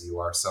how busy you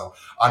are. So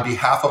on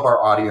behalf of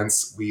our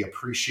audience, we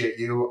appreciate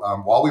you.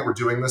 While we were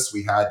doing this,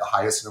 we had the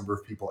highest number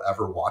of people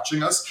ever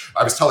watching us.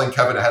 I was telling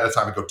Kevin ahead of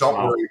time, I go, don't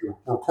worry,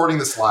 we're recording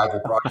this live.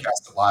 We'll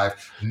broadcast it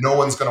live. No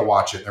one's going to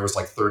watch it. There was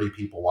like 30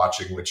 people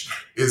watching, which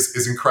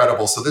is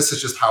incredible. So this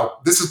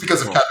is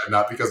because of Kevin,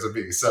 not because of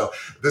me. So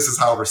this is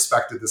how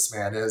respected this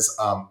man is.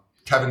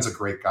 Kevin's a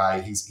great guy.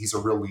 He's a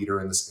real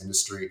leader in this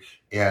industry.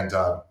 And,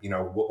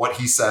 what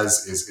he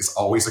says is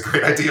always a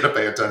great idea to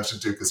pay attention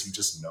to because he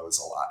just knows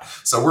a lot.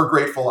 So we're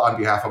grateful on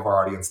behalf of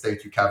our audience.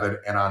 Thank you, Kevin.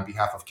 And on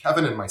behalf of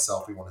Kevin and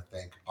myself, we want to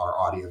thank our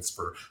audience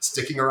for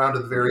sticking around to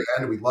the very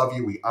end. We love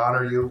you. We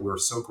honor you. We're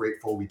so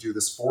grateful we do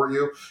this for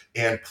you.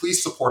 And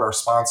please support our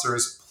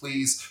sponsors.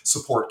 Please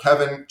support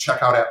Kevin.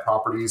 Check out At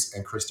Properties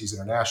and Christie's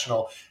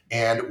International.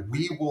 And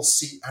we will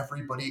see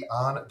everybody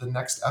on the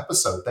next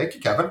episode. Thank you,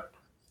 Kevin.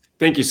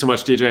 Thank you so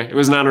much, DJ. It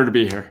was an honor to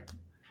be here.